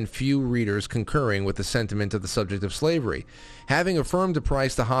find few readers concurring with the sentiment of the subject of slavery. Having affirmed to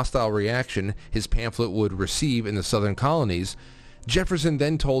Price the hostile reaction his pamphlet would receive in the southern colonies, Jefferson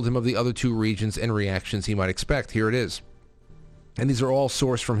then told him of the other two regions and reactions he might expect. Here it is. And these are all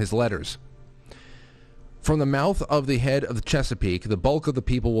sourced from his letters. From the mouth of the head of the Chesapeake, the bulk of the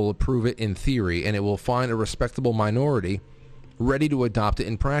people will approve it in theory, and it will find a respectable minority ready to adopt it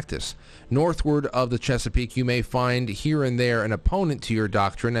in practice. Northward of the Chesapeake, you may find here and there an opponent to your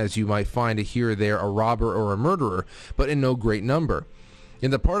doctrine, as you might find here or there a robber or a murderer, but in no great number. In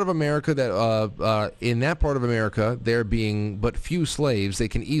that part of America, there being but few slaves, they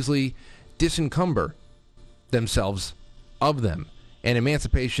can easily disencumber themselves of them, and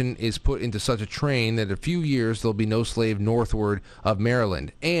emancipation is put into such a train that in a few years there'll be no slave northward of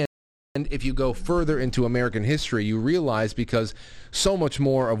Maryland. And if you go further into American history, you realize, because so much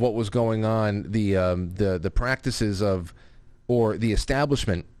more of what was going on, the practices of, or the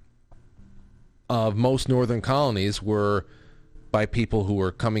establishment of most northern colonies were by people who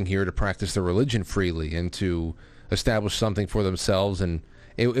were coming here to practice their religion freely and to establish something for themselves, and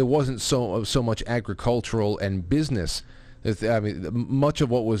it wasn't so much agricultural and business. I mean, much of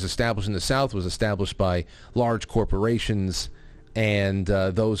what was established in the South was established by large corporations and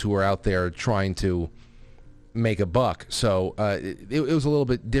those who were out there trying to make a buck. So it was a little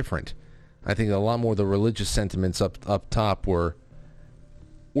bit different. I think a lot more of the religious sentiments up top were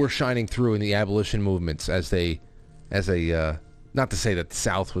shining through in the abolition movements as a not to say that the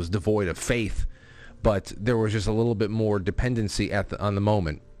South was devoid of faith, but there was just a little bit more dependency on the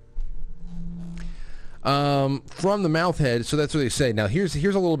moment. From the mouth head, so that's what they say. Now here's a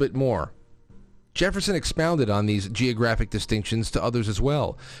little bit more. Jefferson expounded on these geographic distinctions to others as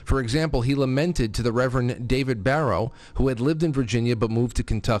well. For example, he lamented to the Reverend David Barrow, who had lived in Virginia but moved to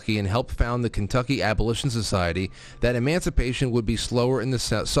Kentucky and helped found the Kentucky Abolition Society, that emancipation would be slower in the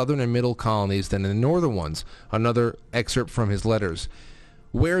southern and middle colonies than in the northern ones. Another excerpt from his letters.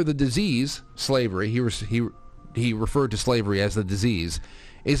 Where the disease, slavery, he referred to slavery as the disease,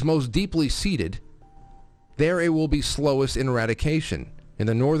 is most deeply seated, there it will be slowest in eradication. In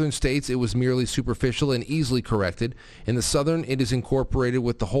the northern states, it was merely superficial and easily corrected. In the southern, it is incorporated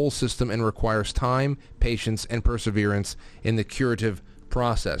with the whole system and requires time, patience, and perseverance in the curative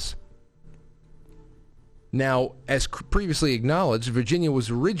process. Now, as previously acknowledged, Virginia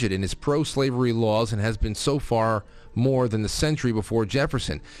was rigid in its pro-slavery laws and has been so far more than the century before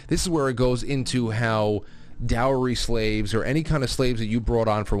Jefferson. This is where it goes into how dowry slaves, or any kind of slaves that you brought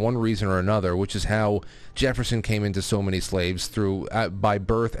on for one reason or another, which is how Jefferson came into so many slaves through by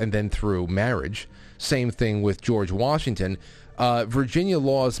birth and then through marriage. Same thing with George Washington. Virginia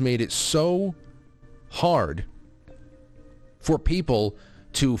laws made it so hard for people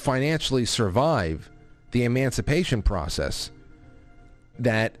to financially survive the emancipation process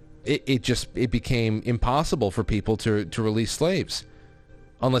that it became impossible for people to release slaves.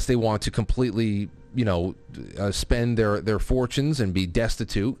 unless they want to completely, spend their fortunes and be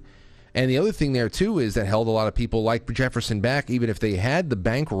destitute. And the other thing there, too, is that held a lot of people like Jefferson back, even if they had the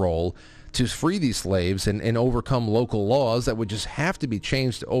bankroll to free these slaves and overcome local laws that would just have to be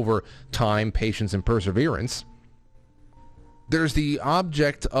changed over time, patience, and perseverance. There's the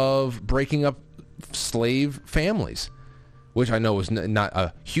object of breaking up slave families, which I know is not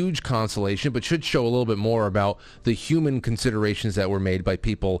a huge consolation, but should show a little bit more about the human considerations that were made by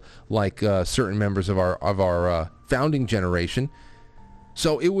people like certain members of our founding generation.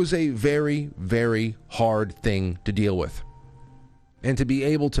 So it was a very, very hard thing to deal with. And to be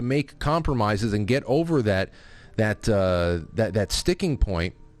able to make compromises and get over that sticking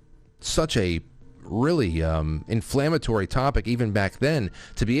point, such a really inflammatory topic even back then,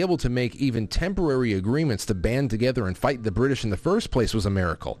 to be able to make even temporary agreements to band together and fight the British in the first place was a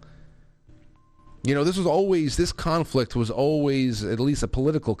miracle. This conflict was always at least a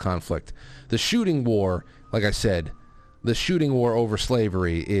political conflict. The shooting war, like I said, the shooting war over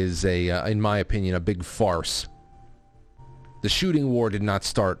slavery is in my opinion, a big farce. The shooting war did not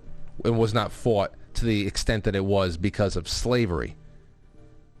start and was not fought to the extent that it was because of slavery.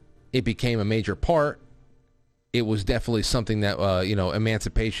 It became a major part. It was definitely something that,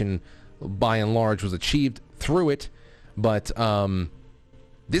 emancipation by and large was achieved through it. But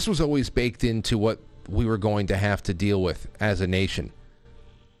this was always baked into what we were going to have to deal with as a nation.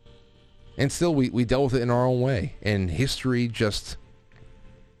 And still, we dealt with it in our own way. And history just,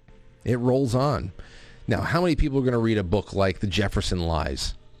 it rolls on. Now, how many people are going to read a book like The Jefferson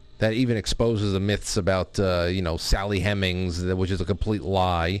Lies that even exposes the myths about, Sally Hemings, which is a complete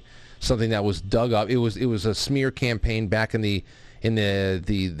lie, something that was dug up. It was a smear campaign back in the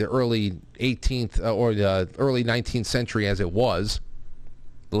early 18th or the early 19th century, as it was,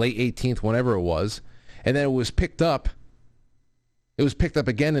 late 18th, whenever it was, and then it was picked up. It was picked up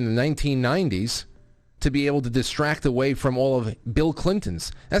again in the 1990s. To be able to distract away from all of Bill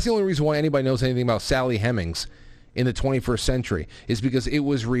Clinton's. That's the only reason why anybody knows anything about Sally Hemings in the 21st century, is because it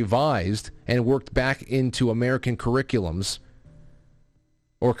was revised and worked back into American curriculums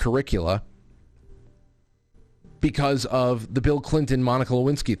or curricula because of the Bill Clinton Monica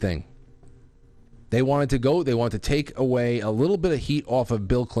Lewinsky thing. They wanted to take away a little bit of heat off of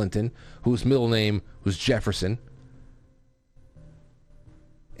Bill Clinton, whose middle name was Jefferson.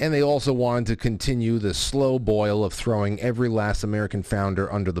 And they also wanted to continue the slow boil of throwing every last American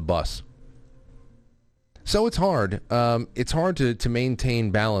founder under the bus. So it's hard. It's hard to maintain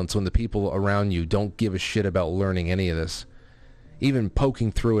balance when the people around you don't give a shit about learning any of this. Even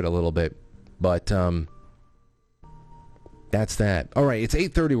poking through it a little bit. But that's that. All right, it's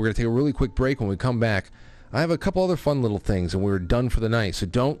 8:30. We're going to take a really quick break. When we come back, I have a couple other fun little things, and we're done for the night. So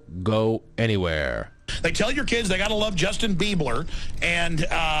don't go anywhere. They tell your kids they got to love Justin Bieber, and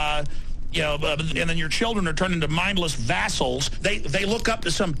and then your children are turned into mindless vassals. They look up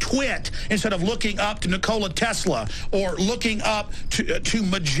to some twit instead of looking up to Nikola Tesla or looking up to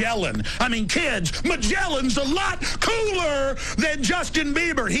Magellan. I mean, kids, Magellan's a lot cooler than Justin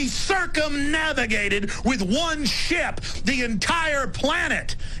Bieber. He circumnavigated with one ship the entire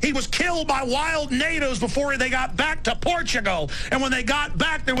planet. He was killed by wild natives before they got back to Portugal. And when they got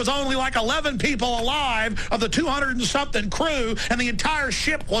back, there was only like 11 people alive of the 200 and something crew, and the entire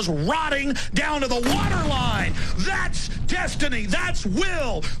ship was rotting down to the waterline. That's destiny. That's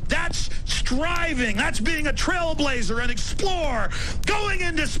will. That's striving. That's being a trailblazer, an explorer, going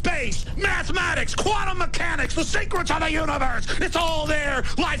into space, mathematics, quantum mechanics, the secrets of the universe. It's all there.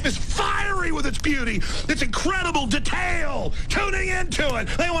 Life is fiery with its beauty, its incredible detail. Tuning into it.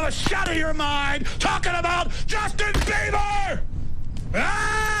 They want to shatter your mind talking about Justin Bieber.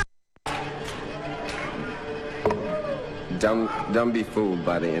 Ah! Don't be fooled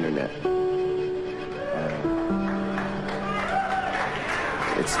by the internet.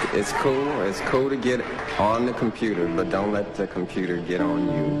 It's cool. It's cool to get on the computer, but don't let the computer get on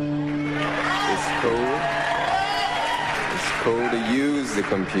you. It's cool. It's cool to use the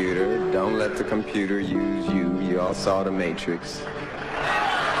computer. Don't let the computer use you. You all saw The Matrix.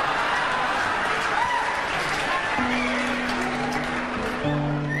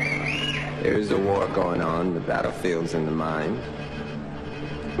 There's a war going on. The battlefield's in the mind.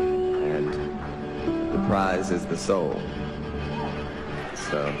 And the prize is the soul.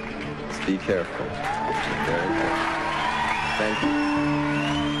 So, just be careful. Very careful. Thank you.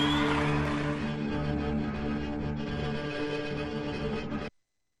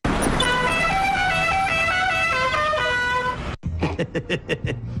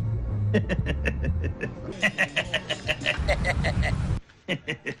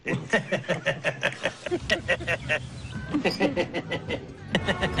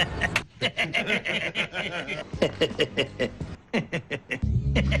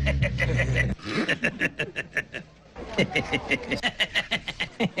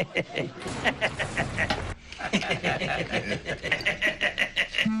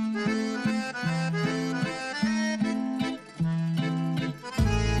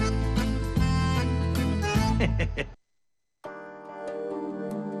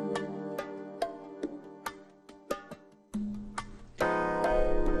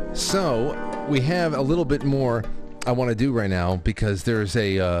 So, we have a little bit more I want to do right now because there's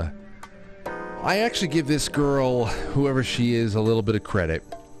a, I actually give this girl, whoever she is, a little bit of credit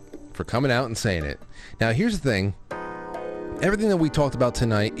for coming out and saying it. Now, here's the thing. Everything that we talked about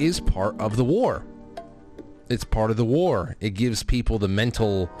tonight is part of the war. It's part of the war. It gives people the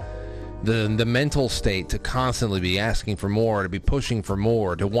mental state to constantly be asking for more, to be pushing for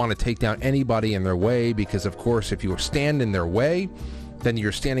more, to want to take down anybody in their way, because, of course, if you stand in their way, then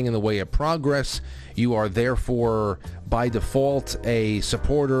you're standing in the way of progress. You are therefore, by default, a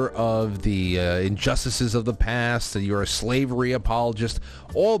supporter of the injustices of the past. You're a slavery apologist.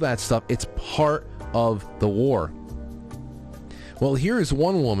 All that stuff, it's part of the war. Well, here is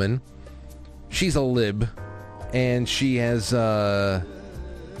one woman. She's a lib, and she has...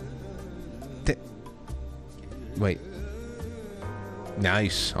 Wait.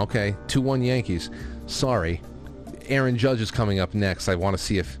 Nice. Okay. 2-1 Yankees. Sorry. Aaron Judge is coming up next. I want to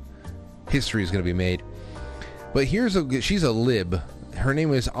see if history is going to be made. But she's a lib. Her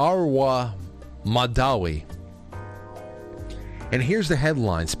name is Arwa Madawi. And here's the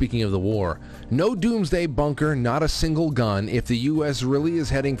headline, speaking of the war. No doomsday bunker, not a single gun. If the U.S. really is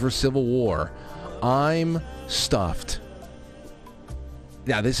heading for civil war, I'm stuffed.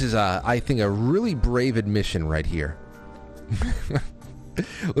 Now, this is, I think, a really brave admission right here.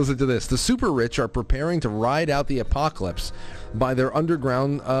 Listen to this. The super rich are preparing to ride out the apocalypse by their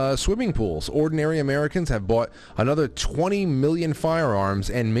underground swimming pools. Ordinary Americans have bought another 20 million firearms,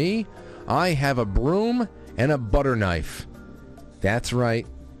 and me, I have a broom and a butter knife. That's right.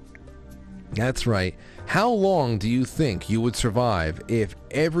 That's right. How long do you think you would survive if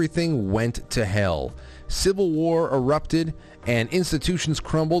everything went to hell? Civil war erupted and institutions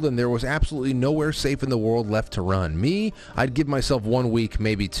crumbled and there was absolutely nowhere safe in the world left to run. Me, I'd give myself 1 week,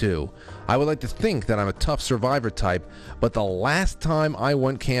 maybe 2. I would like to think that I'm a tough survivor type, but the last time I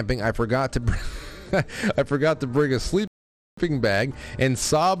went camping, I forgot to bring a sleeping bag and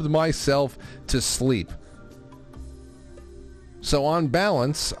sobbed myself to sleep. So on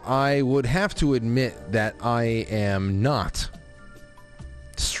balance, I would have to admit that I am not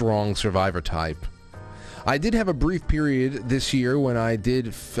strong survivor type. I did have a brief period this year when I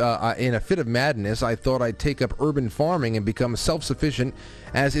did, in a fit of madness, I thought I'd take up urban farming and become self-sufficient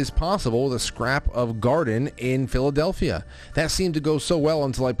as is possible with a scrap of garden in Philadelphia. That seemed to go so well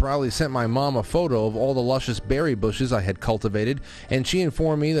until I proudly sent my mom a photo of all the luscious berry bushes I had cultivated, and she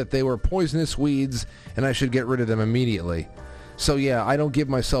informed me that they were poisonous weeds and I should get rid of them immediately. So yeah, I don't give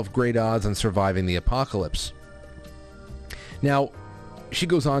myself great odds on surviving the apocalypse. Now, she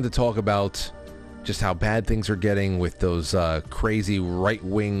goes on to talk about just how bad things are getting with those crazy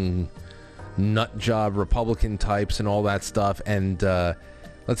right-wing nut job Republican types and all that stuff. And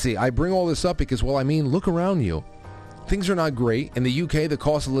let's see, I bring all this up because, well, I mean, look around you. Things are not great. In the UK, the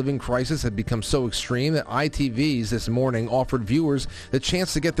cost of living crisis had become so extreme that ITVs this morning offered viewers the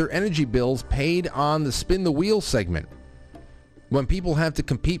chance to get their energy bills paid on the Spin the Wheel segment. When people have to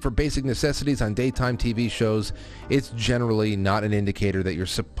compete for basic necessities on daytime TV shows, it's generally not an indicator that your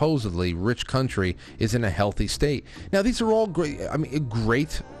supposedly rich country is in a healthy state. Now, these are all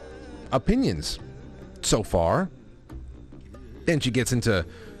great opinions so far. Then she gets into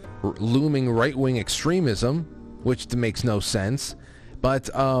looming right-wing extremism, which makes no sense. But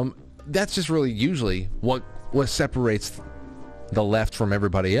that's just really usually what separates the left from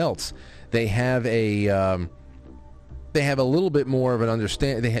everybody else. They have a little bit more of an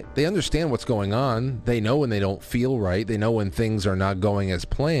understand. They understand what's going on. They know when they don't feel right. They know when things are not going as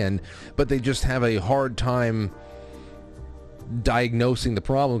planned. But they just have a hard time diagnosing the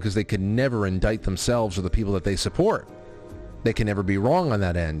problem because they could never indict themselves or the people that they support. They can never be wrong on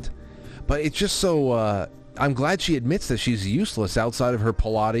that end. But it's just so... I'm glad she admits that she's useless outside of her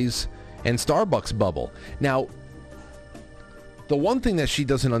Pilates and Starbucks bubble. Now, the one thing that she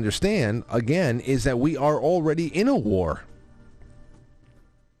doesn't understand, again, is that we are already in a war.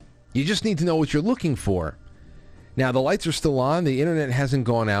 You just need to know what you're looking for. Now, the lights are still on, the internet hasn't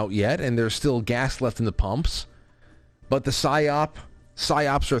gone out yet, and there's still gas left in the pumps. But the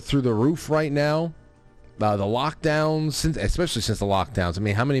psyops are through the roof right now. The lockdowns, especially since the lockdowns. I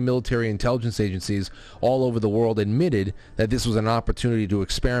mean, how many military intelligence agencies all over the world admitted that this was an opportunity to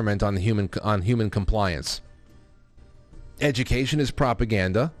experiment on human compliance? Education is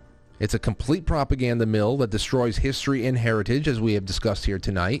propaganda. It's a complete propaganda mill that destroys history and heritage, as we have discussed here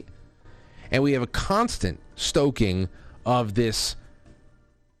tonight. And we have a constant stoking of this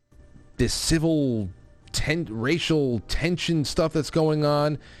civil, racial tension stuff that's going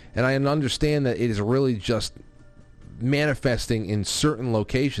on. And I understand that it is really just manifesting in certain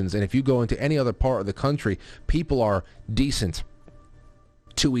locations. And if you go into any other part of the country, people are decent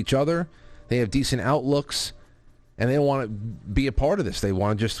to each other. They have decent outlooks, and they don't want to be a part of this. They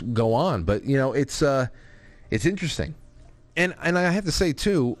want to just go on. But, it's interesting. And I have to say,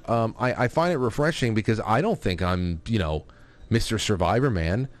 too, I find it refreshing because I don't think I'm, Mr. Survivor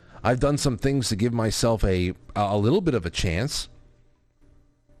Man. I've done some things to give myself a little bit of a chance.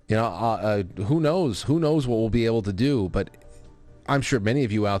 Who knows? Who knows what we'll be able to do? But I'm sure many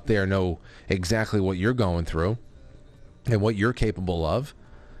of you out there know exactly what you're going through and what you're capable of.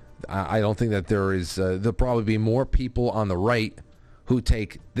 I don't think that there'll probably be more people on the right who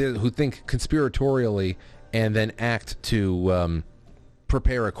think conspiratorially and then act to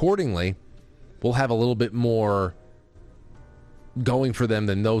prepare accordingly. Will have a little bit more going for them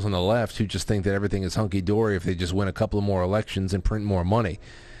than those on the left who just think that everything is hunky-dory if they just win a couple of more elections and print more money.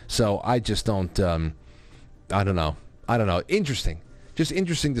 So I just don't, I don't know. Interesting. Just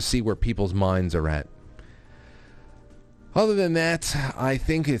interesting to see where people's minds are at. Other than that, I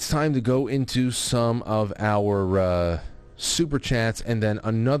think it's time to go into some of our super chats, and then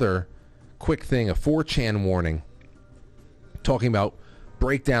another quick thing, a 4chan warning, talking about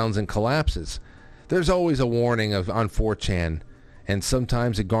breakdowns and collapses. There's always a warning on 4chan, and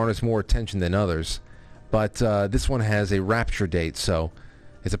sometimes it garners more attention than others. But this one has a rapture date, so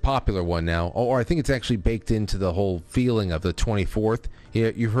it's a popular one now. Or I think it's actually baked into the whole feeling of the 24th.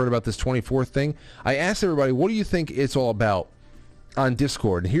 You've heard about this 24th thing? I asked everybody, what do you think it's all about on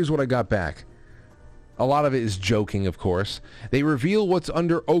Discord? And here's what I got back. A lot of it is joking, of course. They reveal what's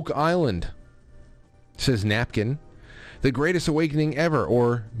under Oak Island, says Napkin. The greatest awakening ever,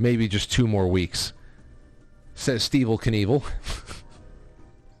 or maybe just 2 more weeks, says Stevel Knievel.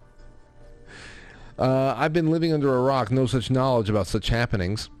 I've been living under a rock, no such knowledge about such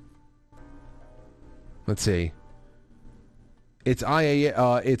happenings. Let's see. It's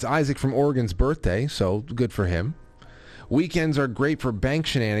Isaac from Oregon's birthday, so good for him. Weekends are great for bank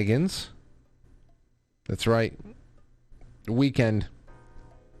shenanigans. That's right. Weekend.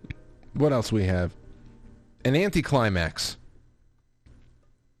 What else we have? An anticlimax.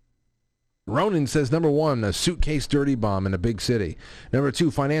 Ronan says, number 1, a suitcase dirty bomb in a big city. Number 2,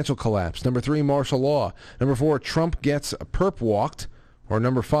 financial collapse. Number 3, martial law. Number 4, Trump gets perp walked. Or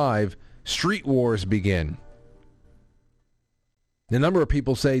number 5, street wars begin. A number of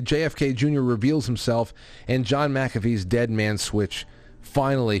people say JFK Jr. reveals himself and John McAfee's dead man switch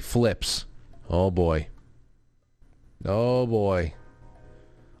finally flips. Oh boy. Oh boy.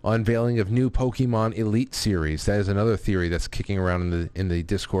 Unveiling of new Pokemon Elite series. That is another theory that's kicking around in the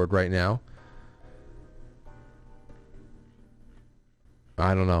Discord right now.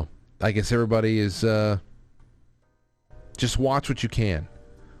 I don't know. I guess everybody is just watch what you can.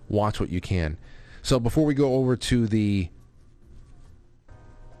 Watch what you can. So before we go over to the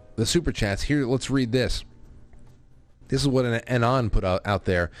super chats, here, let's read this. This is what an Anon put out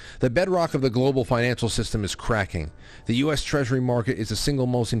there. The bedrock of the global financial system is cracking. The U.S. Treasury market is the single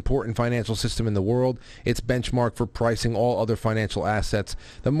most important financial system in the world. It's benchmark for pricing all other financial assets.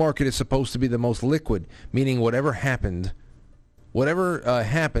 The market is supposed to be the most liquid, meaning whatever happens,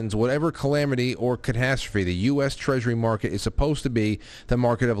 whatever calamity or catastrophe, the U.S. Treasury market is supposed to be the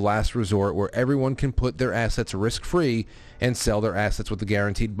market of last resort where everyone can put their assets risk-free and sell their assets with a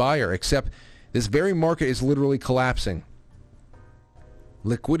guaranteed buyer, except this very market is literally collapsing.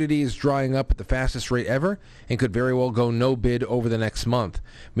 Liquidity is drying up at the fastest rate ever and could very well go no bid over the next month,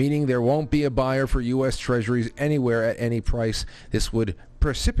 meaning there won't be a buyer for U.S. Treasuries anywhere at any price. This would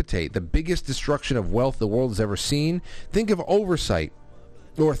precipitate the biggest destruction of wealth the world has ever seen. Think of overnight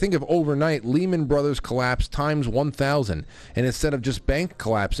Lehman Brothers collapse times 1,000. And instead of just bank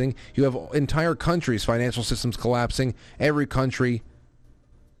collapsing, you have entire countries' financial systems collapsing. Every country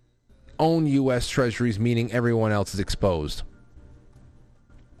own U.S. Treasuries, meaning everyone else is exposed.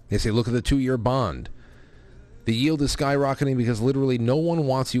 They say, look at the 2-year bond. The yield is skyrocketing because literally no one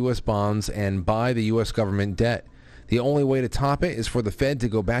wants U.S. bonds and buy the U.S. government debt. The only way to top it is for the Fed to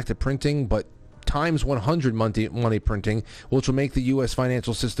go back to printing, but times 100 money printing, which will make the U.S.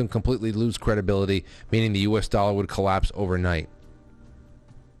 financial system completely lose credibility, meaning the U.S. dollar would collapse overnight.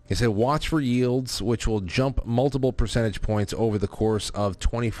 He said, watch for yields, which will jump multiple percentage points over the course of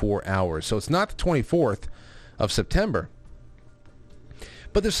 24 hours. So it's not the 24th of September.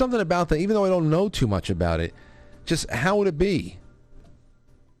 But there's something about that, even though I don't know too much about it, just how would it be?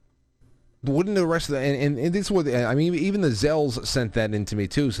 wouldn't the rest of the and this is what I mean? Even the Zells sent that into me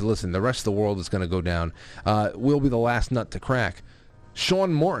too. So listen, the rest of the world is going to go down. We'll be the last nut to crack.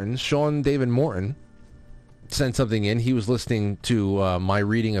 Sean David Morton, sent something in. He was listening to my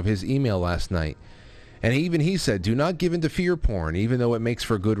reading of his email last night, and he said, "Do not give in to fear porn, even though it makes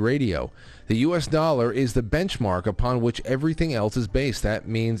for good radio. The U.S. dollar is the benchmark upon which everything else is based. That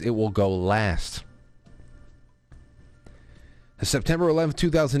means it will go last." September 11,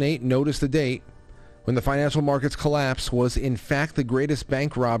 2008, notice the date, when the financial markets collapse, was in fact the greatest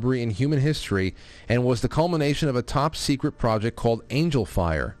bank robbery in human history and was the culmination of a top-secret project called Angel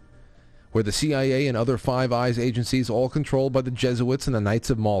Fire, where the CIA and other Five Eyes agencies, all controlled by the Jesuits and the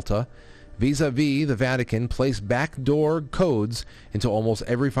Knights of Malta, vis-a-vis the Vatican, placed backdoor codes into almost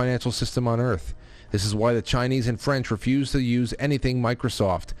every financial system on Earth. This is why the Chinese and French refuse to use anything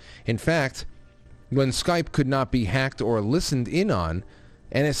Microsoft. In fact, when Skype could not be hacked or listened in on,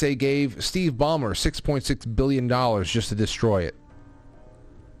 NSA gave Steve Ballmer $6.6 billion just to destroy it.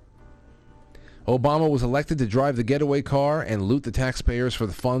 Obama was elected to drive the getaway car and loot the taxpayers for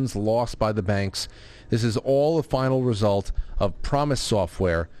the funds lost by the banks. This is all a final result of PROMIS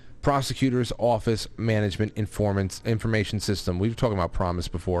software, Prosecutor's Office Management Information System. We've talked about PROMIS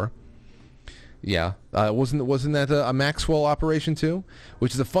before. Yeah, wasn't that a Maxwell operation too?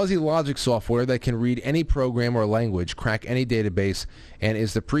 Which is a fuzzy logic software that can read any program or language, crack any database, and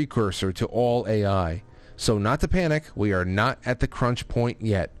is the precursor to all AI. So not to panic, we are not at the crunch point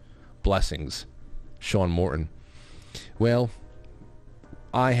yet. Blessings, Sean Morton. Well,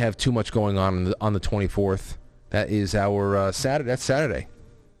 I have too much going on the 24th. That is our Saturday. That's Saturday.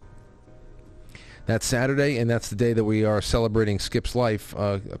 That's Saturday, and that's the day that we are celebrating Skip's life.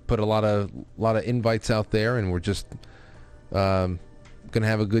 Put a lot of invites out there, and we're just going to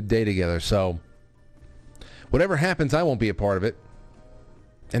have a good day together. So whatever happens, I won't be a part of it.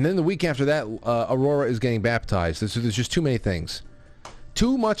 And then the week after that, Aurora is getting baptized. There's just too many things.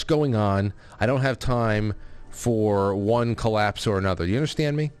 Too much going on. I don't have time for one collapse or another. You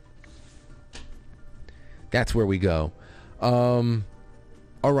understand me? That's where we go. All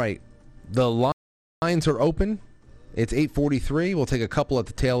right. The lines are open. It's 8:43. We'll take a couple at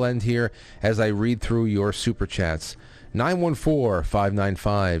the tail end here as I read through your super chats.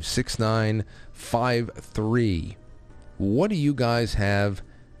 914-595-6953. What do you guys have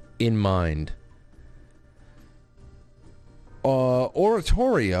in mind?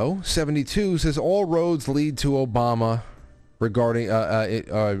 Oratorio 72 says all roads lead to Obama regarding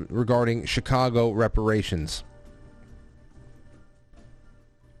Chicago reparations.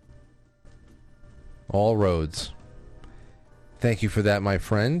 All roads. Thank you for that, my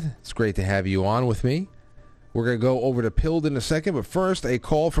friend. It's great to have you on with me. We're going to go over to Pilled in a second, but first, a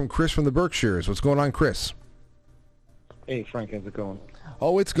call from Chris from the Berkshires. What's going on, Chris? Hey, Frank, how's it going?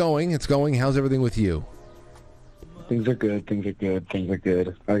 Oh, it's going. It's going. How's everything with you? Things are good.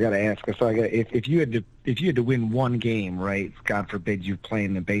 I got to ask. So if you had to win one game, right? God forbid you play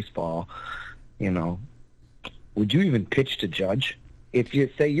in the baseball, would you even pitch to Judge? If you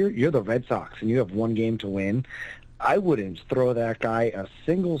say you're the Red Sox and you have one game to win, I wouldn't throw that guy a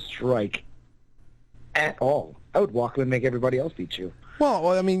single strike at all. I would walk him and make everybody else beat you.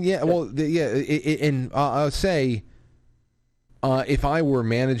 Well, I mean, yeah. Well, and I'll say, if I were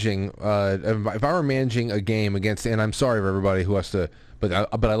managing a game against, and I'm sorry for everybody who has to, but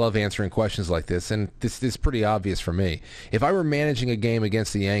I love answering questions like this, and this is pretty obvious for me. If I were managing a game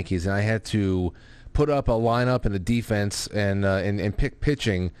against the Yankees and I had to put up a lineup and a defense and pick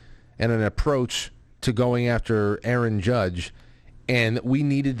pitching and an approach to going after Aaron Judge, and we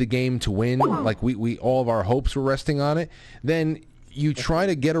needed the game to win, like we all of our hopes were resting on it, then you try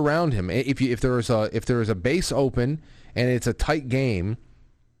to get around him. If there is a base open and it's a tight game,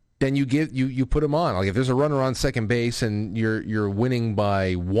 then you put him on. Like if there's a runner on second base and you're winning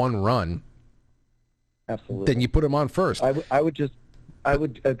by one run, absolutely, then you put him on first. I have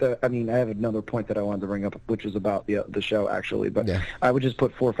another point that I wanted to bring up, which is about the show, actually. But yeah. I would just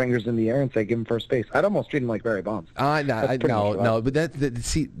put four fingers in the air and say, give him first base. I'd almost treat him like Barry Bonds. No. But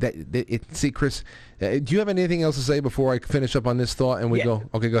see, Chris, do you have anything else to say before I finish up on this thought and we go?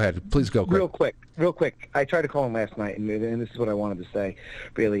 Okay, go ahead. Please go. Real quick. I tried to call him last night, and this is what I wanted to say.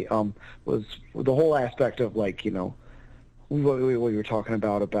 Really, was the whole aspect of what we were talking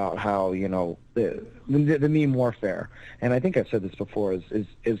about how the meme warfare, and I think I've said this before, is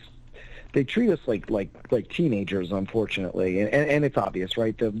they treat us like teenagers, unfortunately, and it's obvious,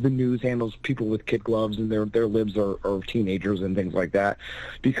 right? The news handles people with kid gloves, and their libs are teenagers and things like that,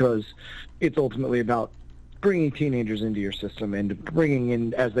 because it's ultimately about bringing teenagers into your system and bringing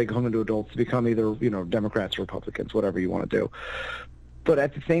in, as they come into adults, to become either Democrats or Republicans, whatever you want to do. But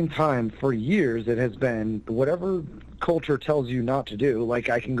at the same time, for years, it has been whatever culture tells you not to do. Like,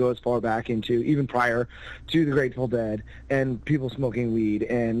 I can go as far back into even prior to the Grateful Dead and people smoking weed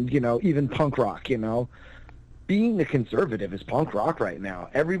and, even punk rock, Being a conservative is punk rock right now.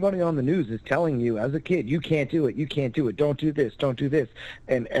 Everybody on the news is telling you as a kid, you can't do it, don't do this, don't do this.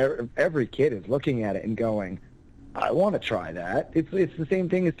 And every kid is looking at it and going, I want to try that. It's the same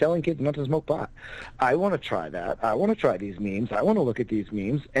thing as telling kids not to smoke pot. I want to try that. I want to try these memes. I want to look at these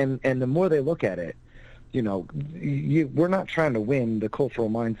memes. And the more they look at it, we're not trying to win the cultural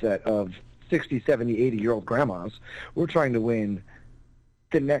mindset of 60, 70, 80-year-old grandmas. We're trying to win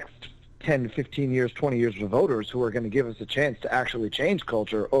the next 10, 15 years, 20 years of voters who are going to give us a chance to actually change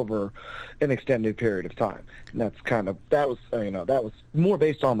culture over an extended period of time. And that was more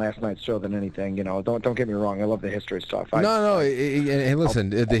based on last night's show than anything. Don't get me wrong. I love the history stuff. And listen,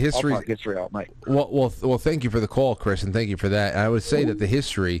 the history. I'll talk history all night. Well, thank you for the call, Chris, and thank you for that. And I would say that the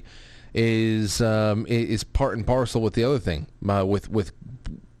history is part and parcel with the other thing, with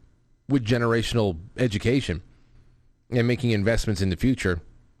generational education and making investments in the future.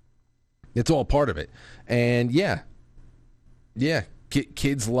 It's all part of it. And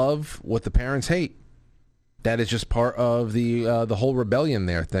kids love what the parents hate. That is just part of the whole rebellion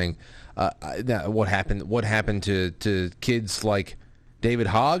there thing. What happened to kids like David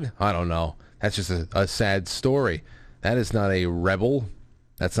Hogg? I don't know. That's just a sad story. That is not a rebel.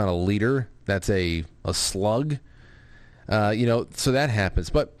 That's not a leader. That's a slug. So that happens.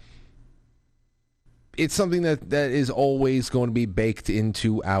 But it's something that is always going to be baked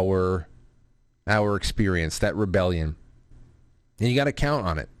into our experience, that rebellion. And you got to count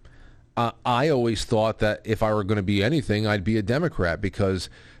on it. I always thought that if I were going to be anything, I'd be a Democrat, because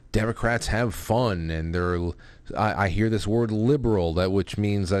Democrats have fun, and I hear this word liberal, which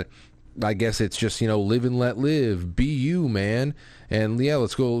means that I guess it's just, live and let live, be you, man. And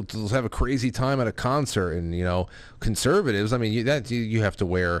let's have a crazy time at a concert. And conservatives, I mean, you have to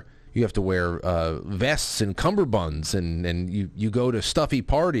wear vests and cummerbunds, and you go to stuffy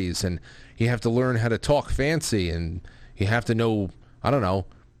parties, and you have to learn how to talk fancy, and you have to know, I don't know,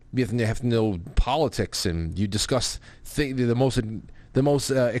 you have to know politics, and you discuss the most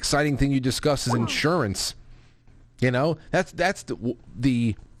exciting thing you discuss is insurance. That's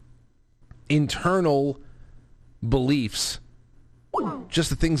the internal beliefs, just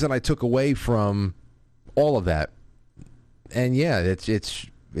the things that I took away from all of that. And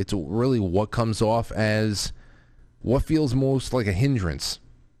it's really what comes off as what feels most like a hindrance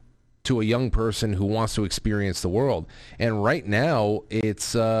to a young person who wants to experience the world. And right now,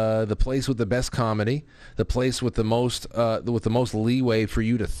 it's the place with the best comedy, the place with the most leeway for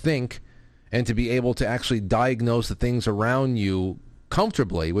you to think and to be able to actually diagnose the things around you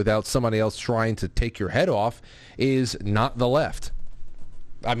comfortably without somebody else trying to take your head off, is not the left.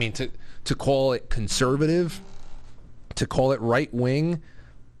 I mean, to call it conservative, to call it right wing,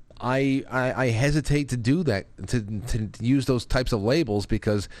 I hesitate to do that, to use those types of labels,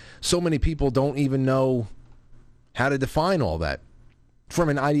 because so many people don't even know how to define all that from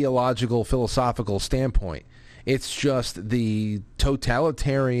an ideological, philosophical standpoint. It's just the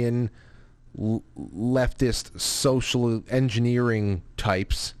totalitarian, leftist, social engineering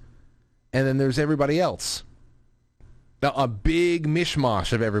types, and then there's everybody else. A big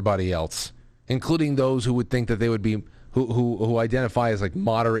mishmash of everybody else, including those who would think that they would be who identify as like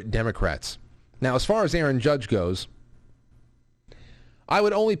moderate Democrats. Now, as far as Aaron Judge goes, I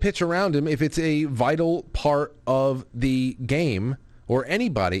would only pitch around him if it's a vital part of the game, or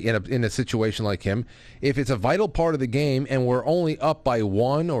anybody in a situation like him. If it's a vital part of the game and we're only up by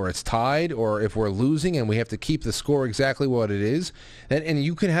one, or it's tied, or if we're losing and we have to keep the score exactly what it is, and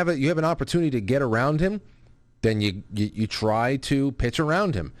you have an opportunity to get around him, then you try to pitch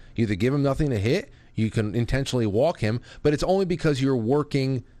around him. You either give him nothing to hit, you can intentionally walk him, but it's only because you're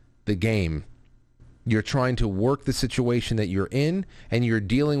working the game. You're trying to work the situation that you're in, and you're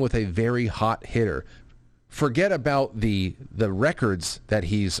dealing with a very hot hitter. Forget about the records that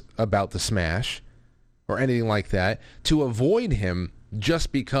he's about to smash or anything like that. To avoid him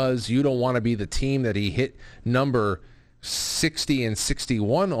just because you don't want to be the team that he hit number 60 and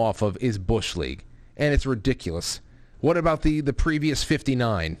 61 off of is Bush League, and it's ridiculous. What about the previous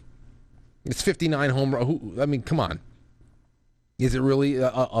 59? It's 59 home run. I mean, come on. Is it really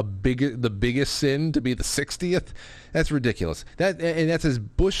the biggest sin to be the 60th? That's ridiculous. And that's as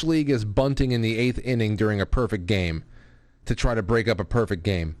Bush League as bunting in the 8th inning during a perfect game to try to break up a perfect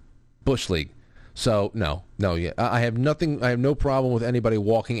game. Bush League. So no. I have no problem with anybody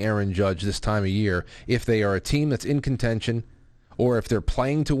walking Aaron Judge this time of year if they are a team that's in contention, or if they're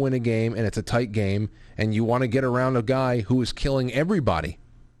playing to win a game and it's a tight game and you want to get around a guy who is killing everybody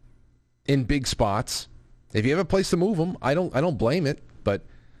in big spots, if you have a place to move him, I don't blame it, but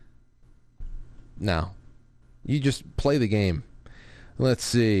no. You just play the game. Let's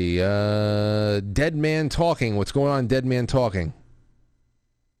see. Dead Man Talking. What's going on, Dead Man Talking?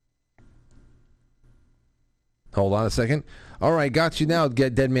 Hold on a second. All right, got you now.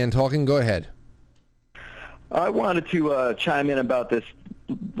 Get Dead Man Talking. Go ahead. I wanted to chime in about this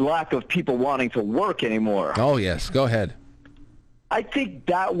lack of people wanting to work anymore. Oh, yes. Go ahead. I think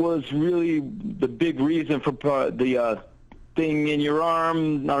that was really the big reason for the thing in your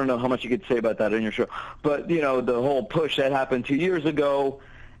arm. I don't know how much you could say about that in your show. But, the whole push that happened 2 years ago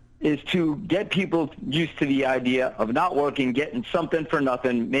is to get people used to the idea of not working, getting something for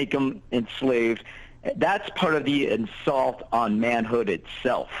nothing, make them enslaved. That's part of the assault on manhood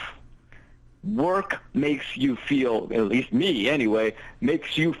itself. Work makes you feel, at least me anyway,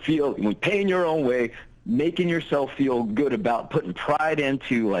 makes you feel, paying your own way, making yourself feel good about putting pride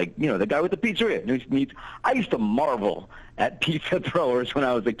into, the guy with the pizzeria. I used to marvel at pizza throwers when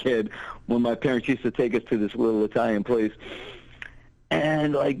I was a kid, when my parents used to take us to this little Italian place.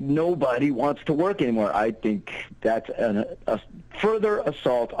 And, nobody wants to work anymore. I think that's a further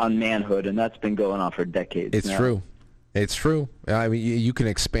assault on manhood, and that's been going on for decades It's now. true. It's true. I mean, you can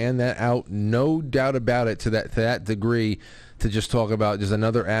expand that out, no doubt about it, to that degree, to just talk about just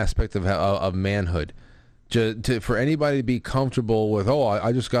another aspect of manhood. For anybody to be comfortable with,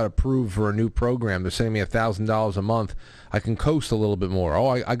 I just got approved for a new program. They're sending me $1,000 a month. I can coast a little bit more.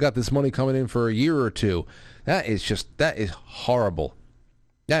 I got this money coming in for a year or two. That is horrible.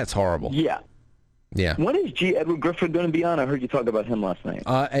 That's horrible. Yeah. Yeah. When is G. Edward Griffin going to be on? I heard you talk about him last night.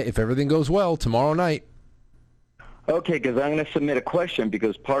 If everything goes well, tomorrow night. Okay, because I'm going to submit a question,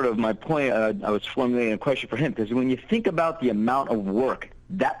 because part of my point, I was formulating a question for him, because when you think about the amount of work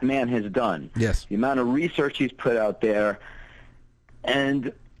that man has done, yes, the amount of research he's put out there,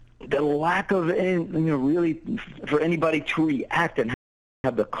 and the lack of, really, for anybody to react and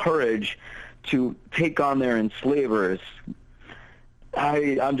have the courage to take on their enslavers,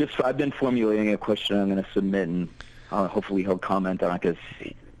 I've been formulating a question I'm going to submit, and hopefully he'll comment on it, because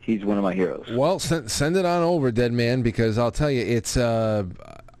he's one of my heroes. Well, send it on over, Dead Man, because I'll tell you, it's.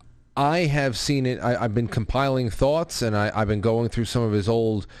 I have seen it. I've been compiling thoughts, and I've been going through some of his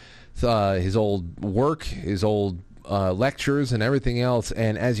old work, his old lectures, and everything else.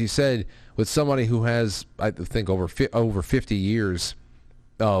 And as you said, with somebody who has, I think, over 50 years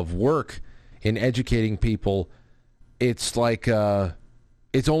of work in educating people, it's like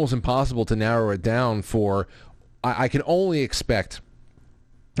it's almost impossible to narrow it down. I can only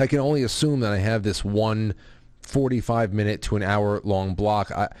assume that I have this one 45-minute to an hour-long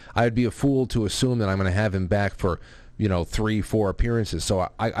block. I'd be a fool to assume that I'm going to have him back for, 3-4 appearances. So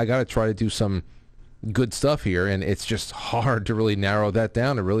I got to try to do some good stuff here, and it's just hard to really narrow that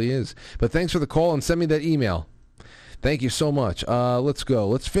down. It really is. But thanks for the call, and send me that email. Thank you so much. Let's go.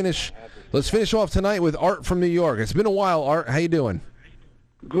 Let's finish off tonight with Art from New York. It's been a while, Art. How you doing?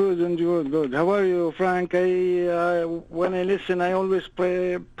 Good and good. How are you, Frank? When I listen, I always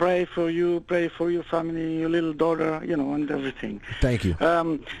pray for you, pray for your family, your little daughter, and everything. Thank you.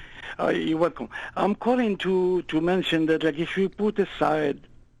 You're welcome. I'm calling to mention that, if you put aside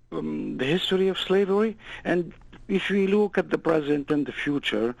the history of slavery, and if we look at the present and the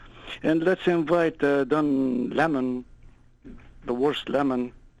future, and let's invite Don Lemon, the worst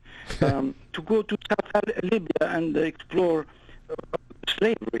Lemon, to go to South Libya and explore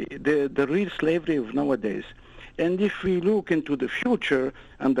slavery, the real slavery of nowadays. And if we look into the future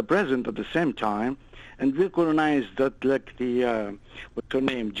and the present at the same time, and recognize that, like what's her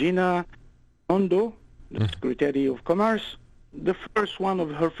name, Gina Ondo, the Secretary of Commerce, the first one of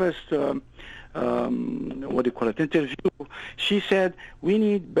her first, interview, she said, we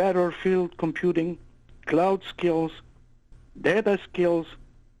need better field computing, cloud skills, data skills,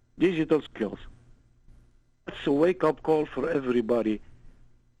 digital skills. That's a wake-up call for everybody,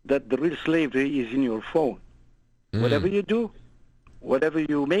 that the real slavery is in your phone. Whatever you do, whatever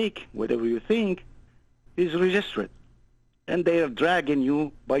you make, whatever you think, is registered. And they are dragging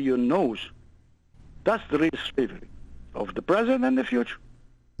you by your nose. That's the real slavery of the present and the future.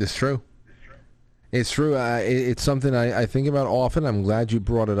 It's true. It's true. It's something I think about often. I'm glad you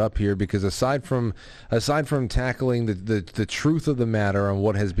brought it up here, because aside from tackling the truth of the matter and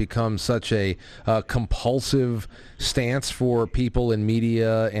what has become such a compulsive stance for people in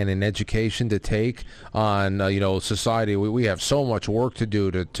media and in education to take on society, we have so much work to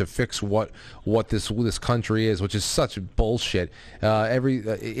do to fix what this country is, which is such bullshit.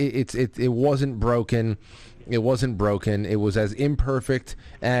 It wasn't broken. It wasn't broken. It was as imperfect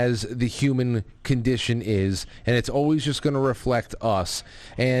as the human condition is, and it's always just going to reflect us.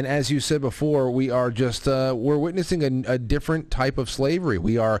 And as you said before, we are just we're witnessing a different type of slavery.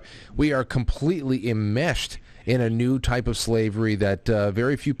 We are completely enmeshed in a new type of slavery that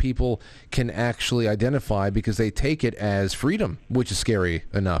very few people can actually identify because they take it as freedom, which is scary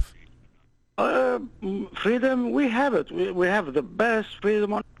enough. Freedom, we have it. We have the best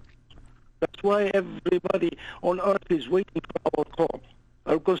freedom on. That's why everybody on earth is waiting for our call.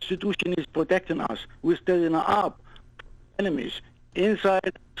 Our Constitution is protecting us. We're standing up enemies,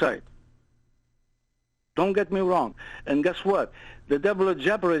 inside, outside. Don't get me wrong. And guess what? The double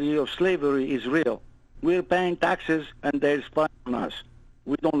jeopardy of slavery is real. We're paying taxes, and they're spying on us.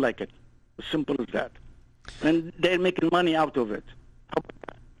 We don't like it. As simple as that. And they're making money out of it.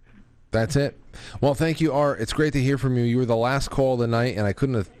 That's it. Well, thank you, Art. It's great to hear from you. You were the last call of the night, and I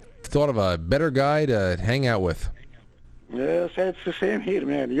couldn't have thought of a better guy to hang out with. Yes, it's the same here,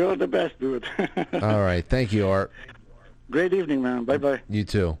 man. You're the best, dude. All right. Thank you, Art. Great evening, man. Bye-bye. You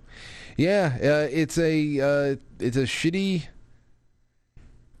too. Yeah, it's a shitty...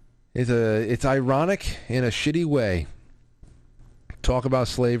 It's ironic in a shitty way. Talk about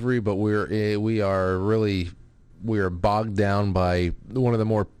slavery, but we are bogged down by one of the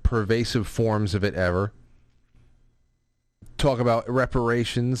more pervasive forms of it ever. Talk about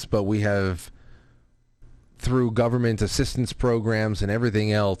reparations, but we have, through government assistance programs and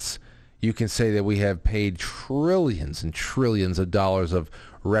everything else, you can say that we have paid trillions and trillions of dollars of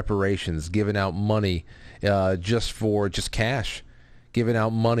reparations, given out money just cash, giving out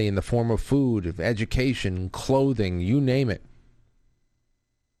money in the form of food, of education, clothing, you name it.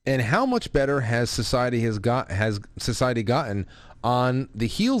 And how much better has society gotten on the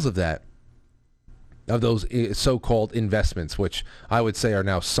heels of that, of those so-called investments, which I would say are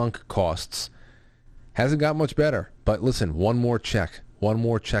now sunk costs? Hasn't got much better. But listen, one more check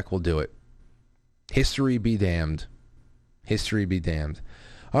will do it. History be damned. History be damned.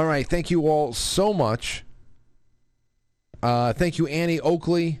 All right, thank you all so much. Thank you, Annie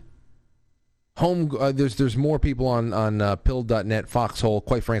Oakley. There's more people on pill.net, Foxhole,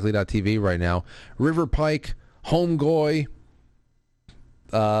 quite frankly.tv right now. River Pike, Homegoy,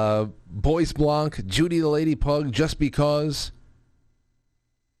 Boyce Blanc, Judy the Lady Pug, Just Because.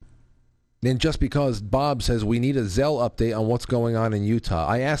 And Just Because Bob says we need a Zell update on what's going on in Utah.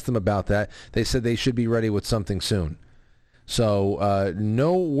 I asked them about that. They said they should be ready with something soon. So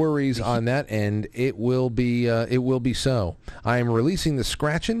no worries on that end. It will be so. I am releasing the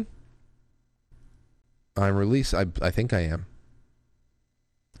scratching. I think I am.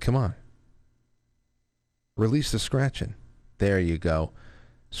 Come on. Release the scratching. There you go.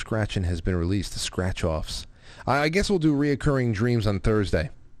 Scratching has been released. The scratch-offs. I guess we'll do reoccurring dreams on Thursday.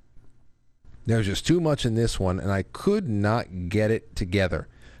 There's just too much in this one, and I could not get it together.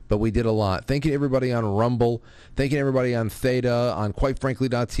 But we did a lot. Thank you to everybody on Rumble. Thank you to everybody on Theta, on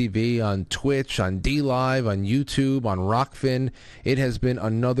QuiteFrankly.tv, on Twitch, on DLive, on YouTube, on Rockfin. It has been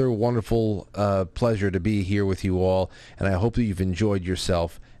another wonderful pleasure to be here with you all, and I hope that you've enjoyed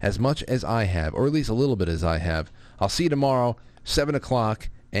yourself as much as I have, or at least a little bit as I have. I'll see you tomorrow, 7 o'clock,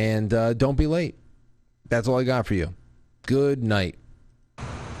 and don't be late. That's all I got for you. Good night.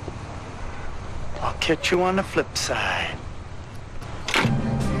 I'll catch you on the flip side.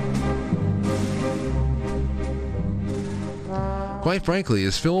 Quite Frankly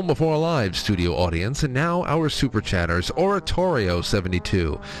is filmed before a live studio audience, and now our super chatters,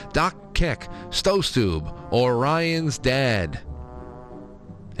 Oratorio72, Doc Keck, Stowstube, Orion's Dad,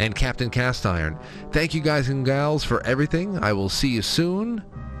 and Captain Castiron. Thank you guys and gals for everything. I will see you soon,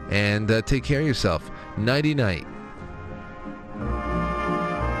 and take care of yourself. Nighty-night.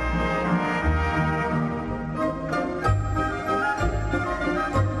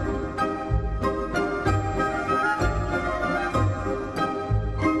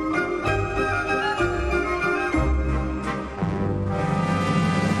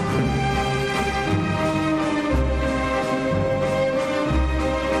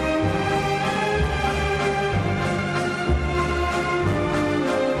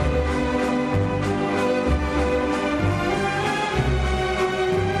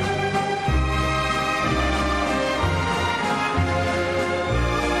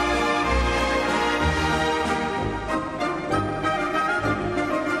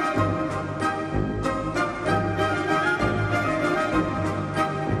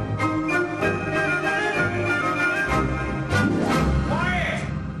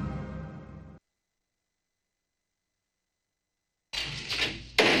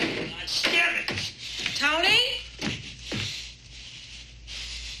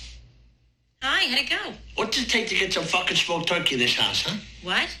 how'd it go? What does it take to get some fucking smoked turkey in this house, huh?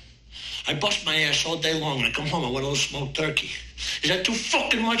 What? I bust my ass all day long. When I come home, I want a little smoked turkey. Is that too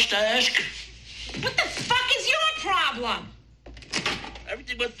fucking much to ask? What the fuck is your problem?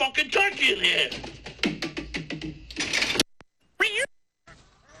 Everything but fucking turkey in here.